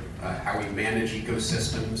agriculture, how we manage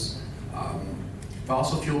ecosystems.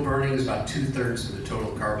 Fossil fuel burning is about 2/3 of the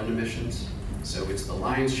total carbon emissions, so it's the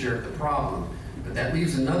lion's share of the problem. But that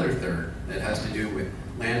leaves another third that has to do with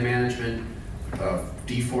land management,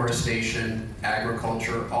 deforestation,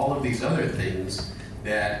 agriculture, all of these other things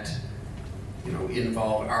that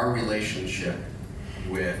involve our relationship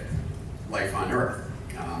with life on Earth.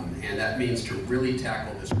 And that means to really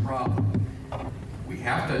tackle this problem, we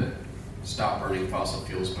have to stop burning fossil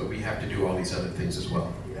fuels, but we have to do all these other things as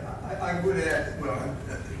well. Yeah, I would add,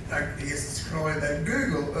 I guess it's probably that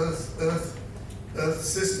Google Earth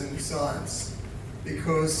system science,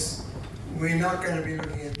 because we're not going to be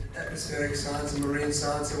looking at atmospheric science or marine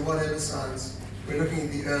science or whatever science. We're looking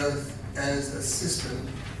at the Earth as a system,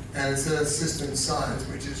 and it's Earth system science,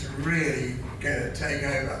 which is really going to take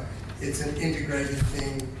over. It's an integrated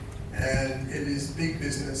thing, and it is big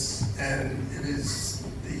business, and it is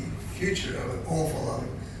the future of an awful lot of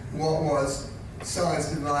what was science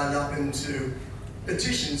divided up into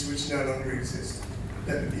petitions which no longer exist.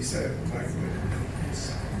 That would be so.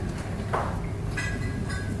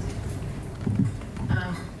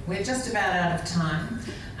 We're just about out of time.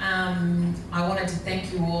 I wanted to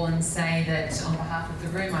thank you all and say that on behalf of the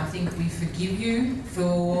room, I think we forgive you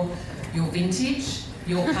for your vintage,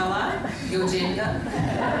 your colour, your gender.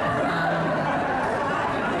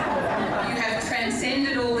 You have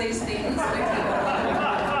transcended all these things with your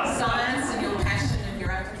science and your passion and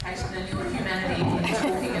your application and your humanity in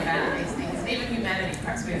talking about these things. And even humanity,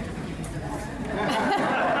 perhaps we have to forgive you for that.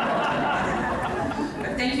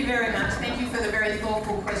 But thank you very much. Thank you for the very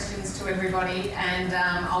thoughtful questions to everybody, and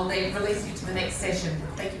I'll release you to the next session.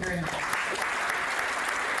 Thank you very much.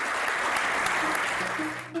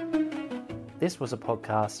 This was a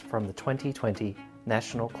podcast from the 2020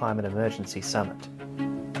 National Climate Emergency Summit.